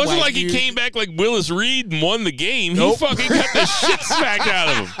something. It wasn't like he came back like Willis Reed and won the game. Nope. He fucking got the shit smacked out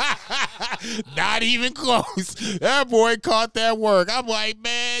of him. Not even close. That boy caught that work. I'm like,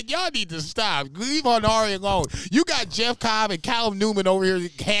 man, y'all need to stop. Leave Hanari alone. You got Jeff Cobb and Callum Newman over here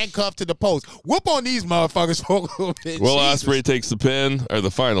handcuffed to the post. Whoop on these motherfuckers for a little bit. Will Ospreay takes the pin, or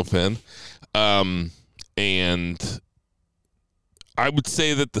the final pin. And I would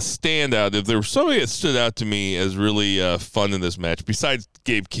say that the standout, if there was somebody that stood out to me as really fun in this match, besides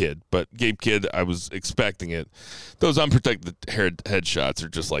Gabe Kidd, but Gabe Kidd, I was expecting it. Those unprotected headshots are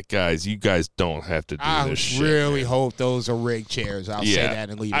just like, guys, you guys don't have to do this shit. I really hope those are rigged chairs. I'll say that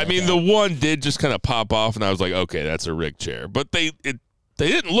and leave it. I mean, the one did just kind of pop off, and I was like, okay, that's a rigged chair. But they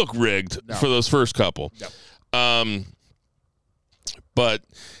didn't look rigged for those first couple. No. But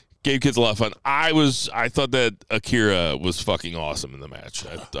Gabe Kidd's a lot of fun. I thought that Akira was fucking awesome in the match.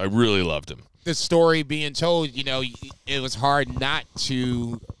 I really loved him. The story being told, it was hard not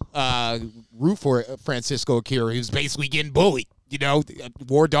to root for Francisco Akira. He was basically getting bullied.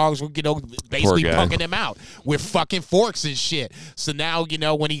 War Dogs were, basically punking him out with fucking forks and shit. So now,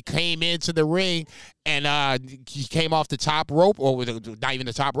 when he came into the ring and he came off the top rope, or not even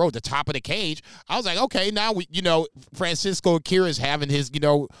the top rope, the top of the cage, I was like, okay, now Francisco Akira is having his,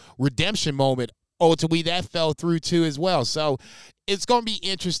 redemption moment. Ultimately, that fell through too as well. So it's going to be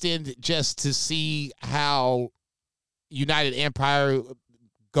interesting just to see how United Empire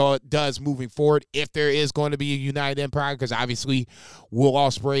does moving forward, if there is going to be a United Empire, because obviously Will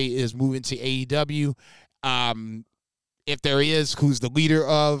Ospreay is moving to AEW. if there is, who's the leader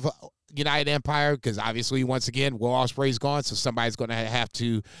of United Empire, because obviously, once again, Will Ospreay's gone, so somebody's going to have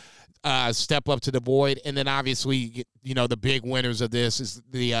to step up to the void. And then obviously, the big winners of this is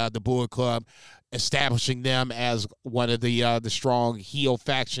the Bullet Club, establishing them as one of the strong heel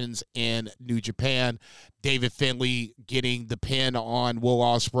factions in New Japan. David Finlay getting the pin on Will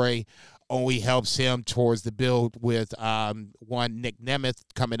Ospreay only helps him towards the build with one Nick Nemeth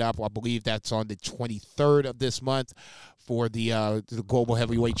coming up. I believe that's on the 23rd of this month for the Global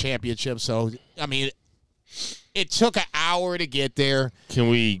Heavyweight Championship. So, I mean, it took an hour to get there.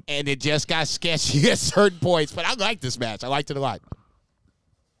 And it just got sketchy at certain points. But I liked this match. I liked it a lot.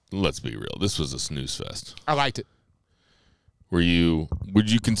 Let's be real. This was a snooze fest. I liked it. Would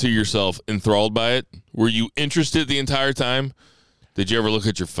you consider yourself enthralled by it? Were you interested the entire time? Did you ever look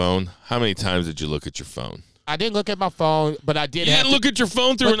at your phone? How many times did you look at your phone? I didn't look at my phone, but I did. You didn't look at your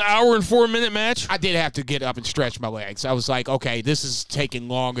phone through an hour and 4-minute match? I did have to get up and stretch my legs. I was like, okay, this is taking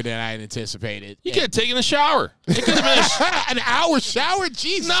longer than I had anticipated. You could have taken a shower. It could have been an hour shower?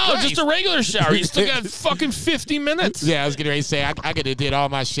 Jesus No, Christ. just a regular shower. You still got fucking 50 minutes. Yeah, I was getting ready to say, I could have did all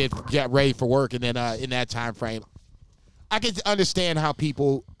my shit, got ready for work, and then in that time frame. I can understand how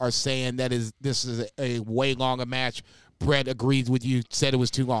people are saying this is a way longer match. Brett agrees with you, said it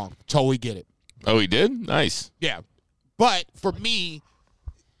was too long. Totally get it. Oh, he did? Nice. Yeah. But for me,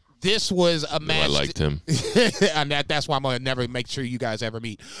 this was a match. I liked him. And that's why I'm going to never make sure you guys ever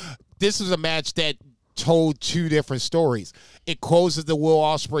meet. This was a match that told two different stories. It closes the Will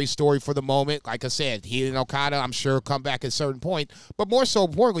Ospreay story for the moment. Like I said, he and Okada, I'm sure, will come back at a certain point. But more so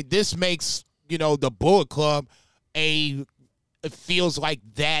importantly, this makes, the Bullet Club it feels like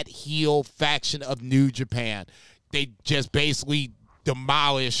that heel faction of New Japan. They just basically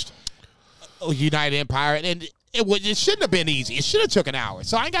demolished United Empire, and it shouldn't have been easy. It should have took an hour.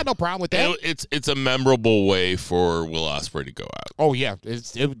 So I ain't got no problem with that. It's a memorable way for Will Ospreay to go out. Oh yeah,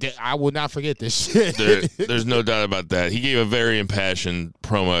 I will not forget this shit. There's no doubt about that. He gave a very impassioned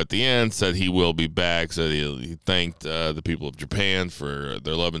promo at the end. Said he will be back. Said he thanked the people of Japan for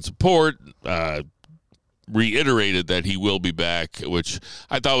their love and support. Reiterated that he will be back, which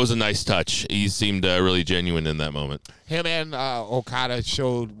I thought was a nice touch. He seemed really genuine in that moment. Him and Okada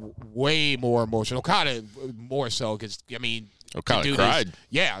showed way more emotion. Okada more so because, Okada cried.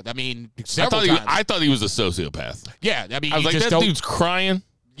 Several times. I thought he was a sociopath. Yeah, I was like, that dude's crying.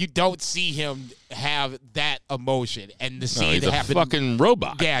 You don't see him have that emotion. And to see it happen. He's a fucking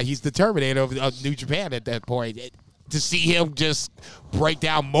robot. Yeah, he's the Terminator of New Japan at that point. To see him just break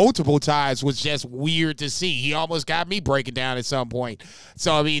down multiple times was just weird to see. He almost got me breaking down at some point.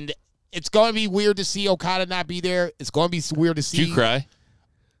 So, it's going to be weird to see Okada not be there. It's going to be weird to see. Did you cry?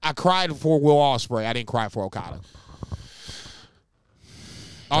 I cried for Will Ospreay. I didn't cry for Okada.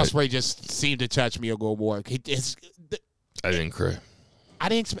 Ospreay just seemed to touch me a little more. I didn't cry. I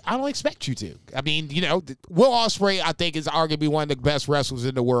don't expect you to. Will Ospreay, I think, is arguably one of the best wrestlers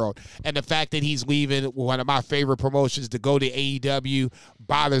in the world. And the fact that he's leaving one of my favorite promotions to go to AEW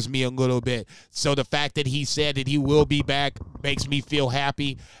bothers me a little bit. So the fact that he said that he will be back makes me feel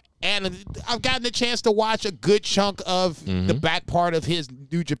happy. And I've gotten the chance to watch a good chunk of the back part of his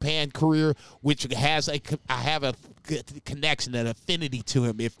New Japan career, which I have a connection, an affinity to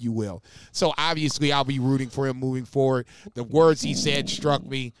him, if you will. So obviously I'll be rooting for him moving forward. The words he said struck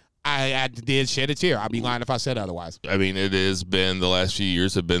me. I did shed a tear. I'd be lying if I said otherwise. It has been, the last few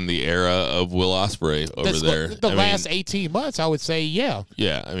years have been the era of Will Ospreay over there. The last 18 months, I would say, yeah.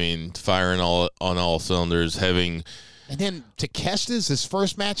 Yeah, firing on all cylinders, having... And then Takeshita's his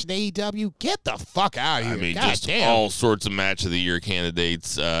first match in AEW. Get the fuck out of here! God damn. All sorts of match of the year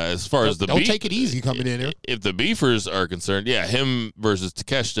candidates. As far as don't take it easy coming in here. If the Beefers are concerned, yeah, him versus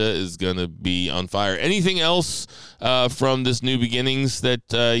Takeshita is going to be on fire. Anything else from this New Beginnings that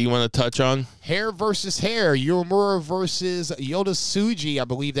you want to touch on? Hair versus hair. Yoramura versus Yota Tsuji. I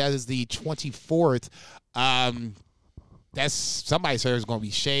believe that is the 24th. That's somebody's hair is going to be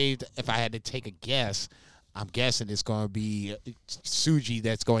shaved. If I had to take a guess. I'm guessing it's going to be Tsuji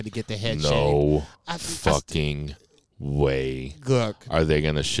that's going to get the head shaved. No fucking way. Look. Are they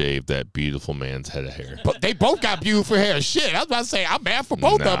going to shave that beautiful man's head of hair? But they both got beautiful hair. Shit, I was about to say, I'm mad for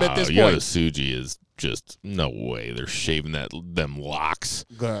both of them at this point. Tsuji is just, no way. They're shaving them locks.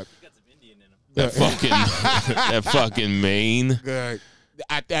 Good. That fucking mane. Good.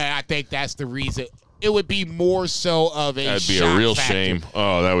 I think that's the reason. It would be more so of a That'd be a real factor. shame.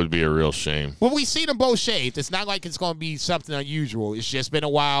 Oh, that would be a real shame. Well, we see them both shaved. It's not like it's going to be something unusual. It's just been a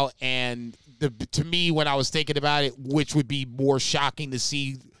while, and to me, when I was thinking about it, which would be more shocking to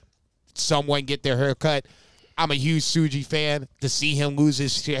see someone get their hair cut, I'm a huge Tsuji fan. To see him lose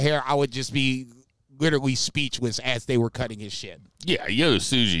his hair, I would just be literally speechless as they were cutting his shit. Yeah, Yoda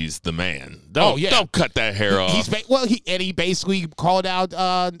Tsuji's the man. Don't cut that hair off. He basically called out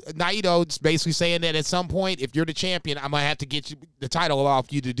Naito, basically saying that at some point, if you're the champion, I'm gonna have to get you the title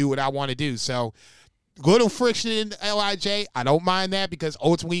off you to do what I want to do. So, little friction in LIJ. I don't mind that because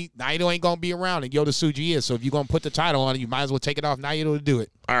ultimately Naito ain't gonna be around and Yoda Tsuji is. So if you're gonna put the title on it, you might as well take it off Naito to do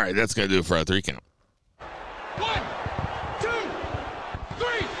it. All right, that's gonna do it for our 3 count. 1, 2, 3.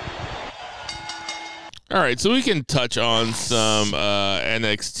 All right, so we can touch on some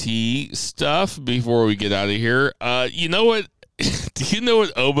NXT stuff before we get out of here. You know what? Do you know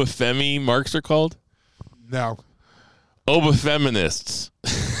what Obafemi marks are called? No. Obafeminists.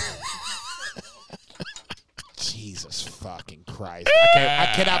 Jesus fucking Christ!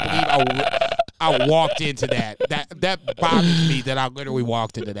 I cannot believe I walked into that. That bothers me that I literally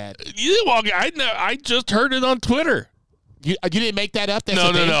walked into that. You didn't walk. I just heard it on Twitter. You didn't make that up? No,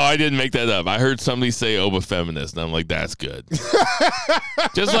 I didn't make that up. I heard somebody say Obafeminist, and I'm like, that's good.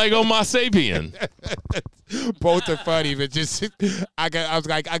 Just like Homo sapien. Both are funny, but just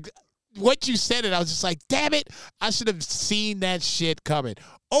what you said it, I was just like, damn it, I should have seen that shit coming.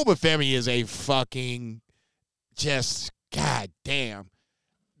 Obafemi is a fucking just goddamn.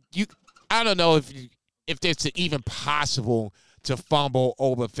 I don't know if it's even possible to fumble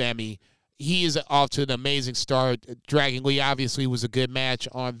Obafemi. He is off to an amazing start. Dragon Lee obviously was a good match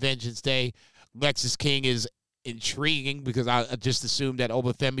on Vengeance Day. Lexis King is intriguing because I just assumed that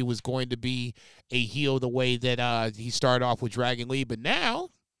Obafemi was going to be a heel the way that he started off with Dragon Lee. But now,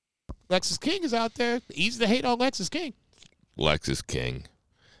 Lexis King is out there. Easy to hate on Lexis King. Lexis King.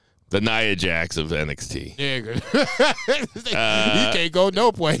 The Nia Jax of NXT. Yeah, he can't go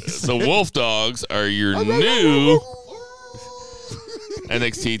no place. The Wolf Dogs are your new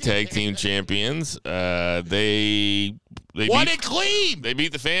NXT Tag Team Champions. They won it clean. They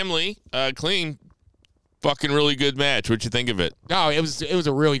beat the family clean. Fucking really good match. What'd you think of it? No, it was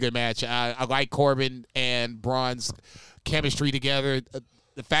a really good match. I like Corbin and Braun's chemistry together.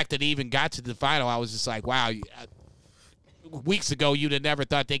 The fact that they even got to the final, I was just like, wow. Weeks ago, you'd have never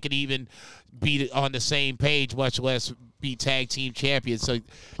thought they could even be on the same page, much less be tag team champions. So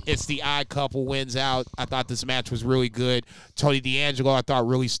it's the odd couple wins out. I thought this match was really good. Tony D'Angelo, I thought,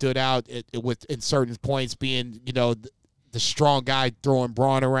 really stood out in certain points, being, the strong guy throwing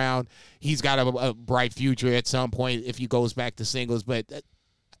Braun around. He's got a bright future at some point if he goes back to singles. But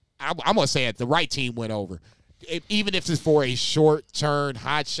I'm going to say it, the right team went over. Even if it's for a short-turn,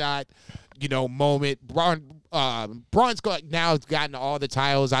 hot shot, moment. Braun's now gotten all the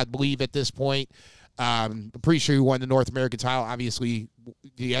titles, I believe, at this point. I'm pretty sure he won the North American title. Obviously,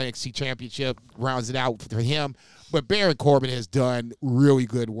 the NXT Championship rounds it out for him. But Baron Corbin has done really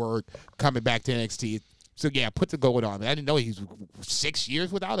good work coming back to NXT. So, yeah, put the gold on. I didn't know he was 6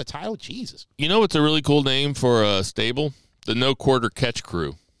 years without a title. Jesus. You know what's a really cool name for a stable? The No Quarter Catch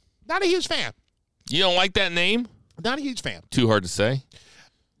Crew. Not a huge fan. You don't like that name? Not a huge fan. Too hard to say?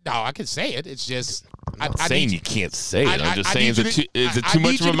 No, I can say it. It's just... I'm not saying you can't say it. I'm just saying, is it too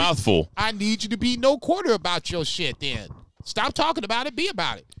much of a mouthful? I need you to be no quarter about your shit then. Stop talking about it. Be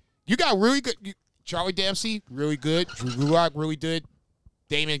about it. You got really good... Charlie Dempsey, really good. Drew Gulak, really good.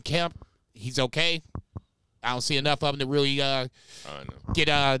 Damon Kemp, he's okay. I don't see enough of him to really get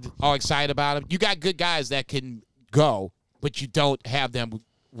all excited about him. You got good guys that can go, but you don't have them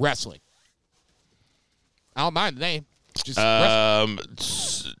wrestling. I don't mind the name. Just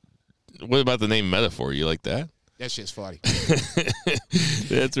what about the name Metaphor? You like that? That's just funny.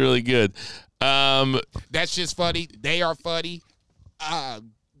 That's really good. That's just funny. They are funny.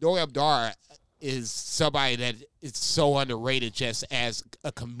 Noam Dar is somebody that is so underrated just as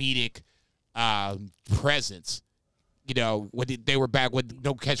a comedic presence. When they were back, when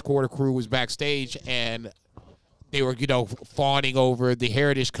No Catch Quarter Crew was backstage and they were, fawning over the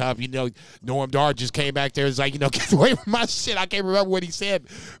Heritage Cup. Noam Dar just came back there and was like, get away from my shit. I can't remember what he said,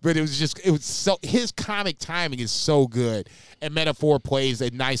 but it was so, his comic timing is so good. And Metaphor plays a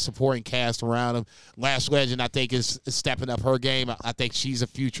nice supporting cast around him. Lash Legend, I think, is stepping up her game. I think she's a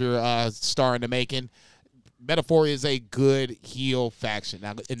future star in the making. Metaphor is a good heel faction,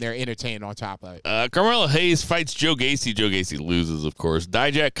 and they're entertaining on top of it. Carmelo Hayes fights Joe Gacy. Joe Gacy loses, of course.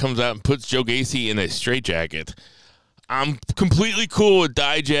 Dijak comes out and puts Joe Gacy in a straitjacket. I'm completely cool with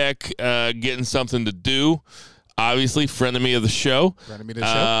Dijak getting something to do. Obviously, frenemy of the show.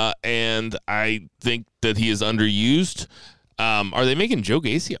 And I think that he is underused. Are they making Joe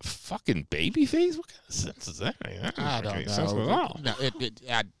Gacy a fucking babyface? What kind of sense is that? I don't know. No,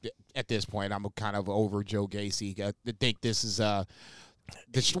 at this point, I'm kind of over Joe Gacy. I think this is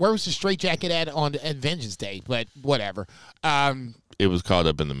Where was the straight jacket at Vengeance Day? But whatever. It was caught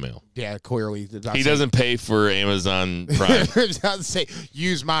up in the mail. Yeah, clearly. He doesn't pay for Amazon Prime. I was about to say,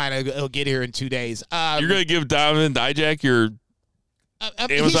 use mine. It'll get here in 2 days. You're going to give Diamond Dijak your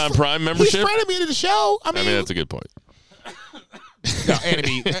Amazon Prime membership? He's friended me to the show. I mean, that's a good point. No,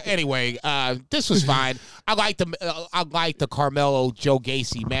 anyway, this was fine. I like the Carmelo Joe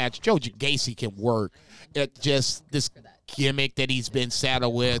Gacy match. Joe Gacy can work. It just this gimmick that he's been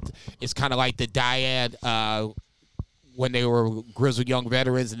saddled with. It's kind of like the dyad when they were grizzled young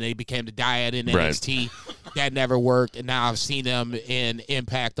veterans and they became the dyad in NXT. That never worked, and now I've seen them in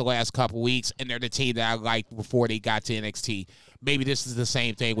Impact the last couple weeks, and they're the team that I liked before they got to NXT. Maybe this is the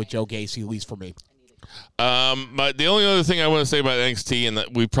same thing with Joe Gacy, at least for me. But the only other thing I want to say about NXT, and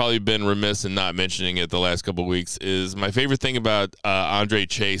that we've probably been remiss in not mentioning it the last couple of weeks, is my favorite thing about Andre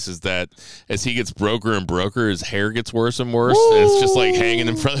Chase is that as he gets broker and broker, his hair gets worse and worse. And it's just like hanging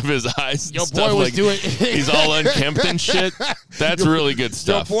in front of his eyes. Your boy was doing. He's all unkempt and shit. That's really good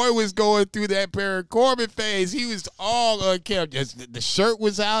stuff. Your boy was going through that Baron Corbin phase. He was all unkempt. Just, the shirt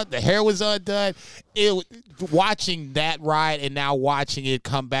was out, the hair was undone. Watching that ride and now watching it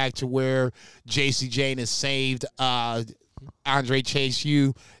come back to where JC Jane has saved Andre Chase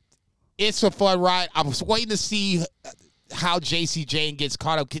U. It's a fun ride. I was waiting to see how JC Jane gets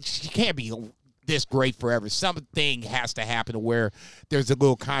caught up. She can't be this great forever. Something has to happen to where there's a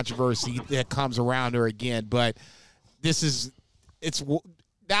little controversy that comes around her again. But it's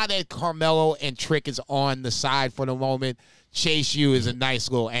now that Carmelo and Trick is on the side for the moment, Chase U is a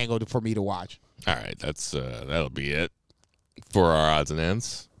nice little angle for me to watch. All right, that'll be it for our odds and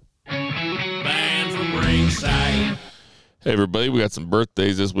ends. Man from Ringside. Hey, everybody, we got some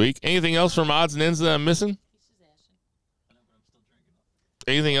birthdays this week. Anything else from odds and ends that I'm missing?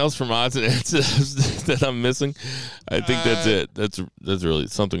 Anything else from odds and ends that I'm missing? I think that's it. That's really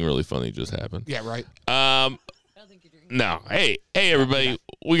something really funny just happened. Yeah, right. No. Hey, everybody,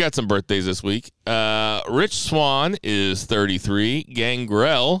 we got some birthdays this week. Rich Swan is 33.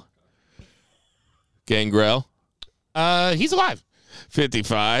 Gangrel. He's alive.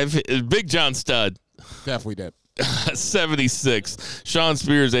 55. Big John Studd. Definitely dead. 76. Sean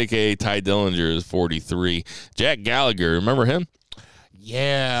Spears, a.k.a. Ty Dillinger, is 43. Jack Gallagher, remember him?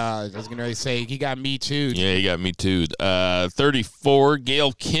 Yeah, I was going to say he got me too. Yeah, he got me too. 34.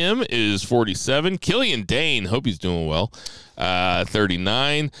 Gail Kim is 47. Killian Dane, hope he's doing well.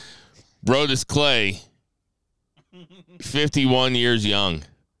 39. Brodus Clay, 51 years young.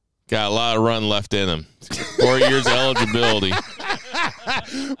 Got a lot of run left in him. 4 years eligibility.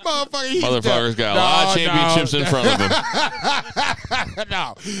 Motherfucker's got a lot of championships in front of him.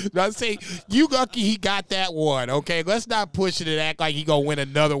 No, see, you lucky he got that one, okay? Let's not push it and act like he going to win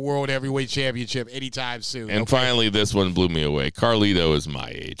another World Heavyweight Championship anytime soon. And finally, this one blew me away. Carlito is my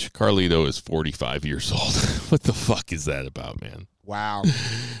age. Carlito is 45 years old. What the fuck is that about, man? Wow.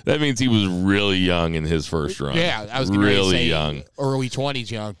 That means he was really young in his first run. Yeah, I was going to really say young. Early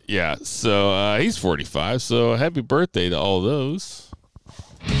 20s young. Yeah, so he's 45, so happy birthday to all those.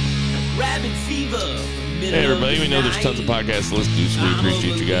 Rabbit Fever. Hey, everybody, we know there's tons of podcasts to listen to, so we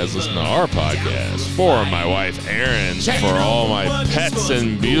appreciate you guys listening to our podcast. For my wife, Erin. For all my pets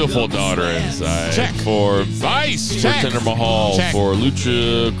and beautiful daughter inside. For Vice. For Tinder Mahal. For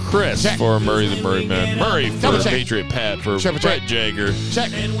Lucha Chris. For Murray the Murray Man. Murray. For Patriot Pat. For Brett Jagger.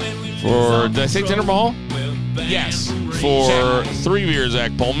 For, did I say Tinder Mahal? Yes. For 3 Beer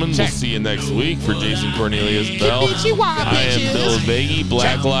Zach Pullman. We'll see you next week. For Jason Cornelius Bell. I am Bill Baggy.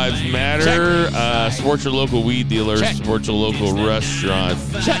 Black Lives Matter. Support your local weed dealer. Support your local restaurant.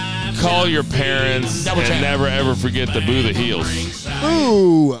 Call your parents. And never ever forget to boo the heels.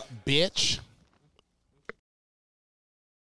 Ooh, bitch.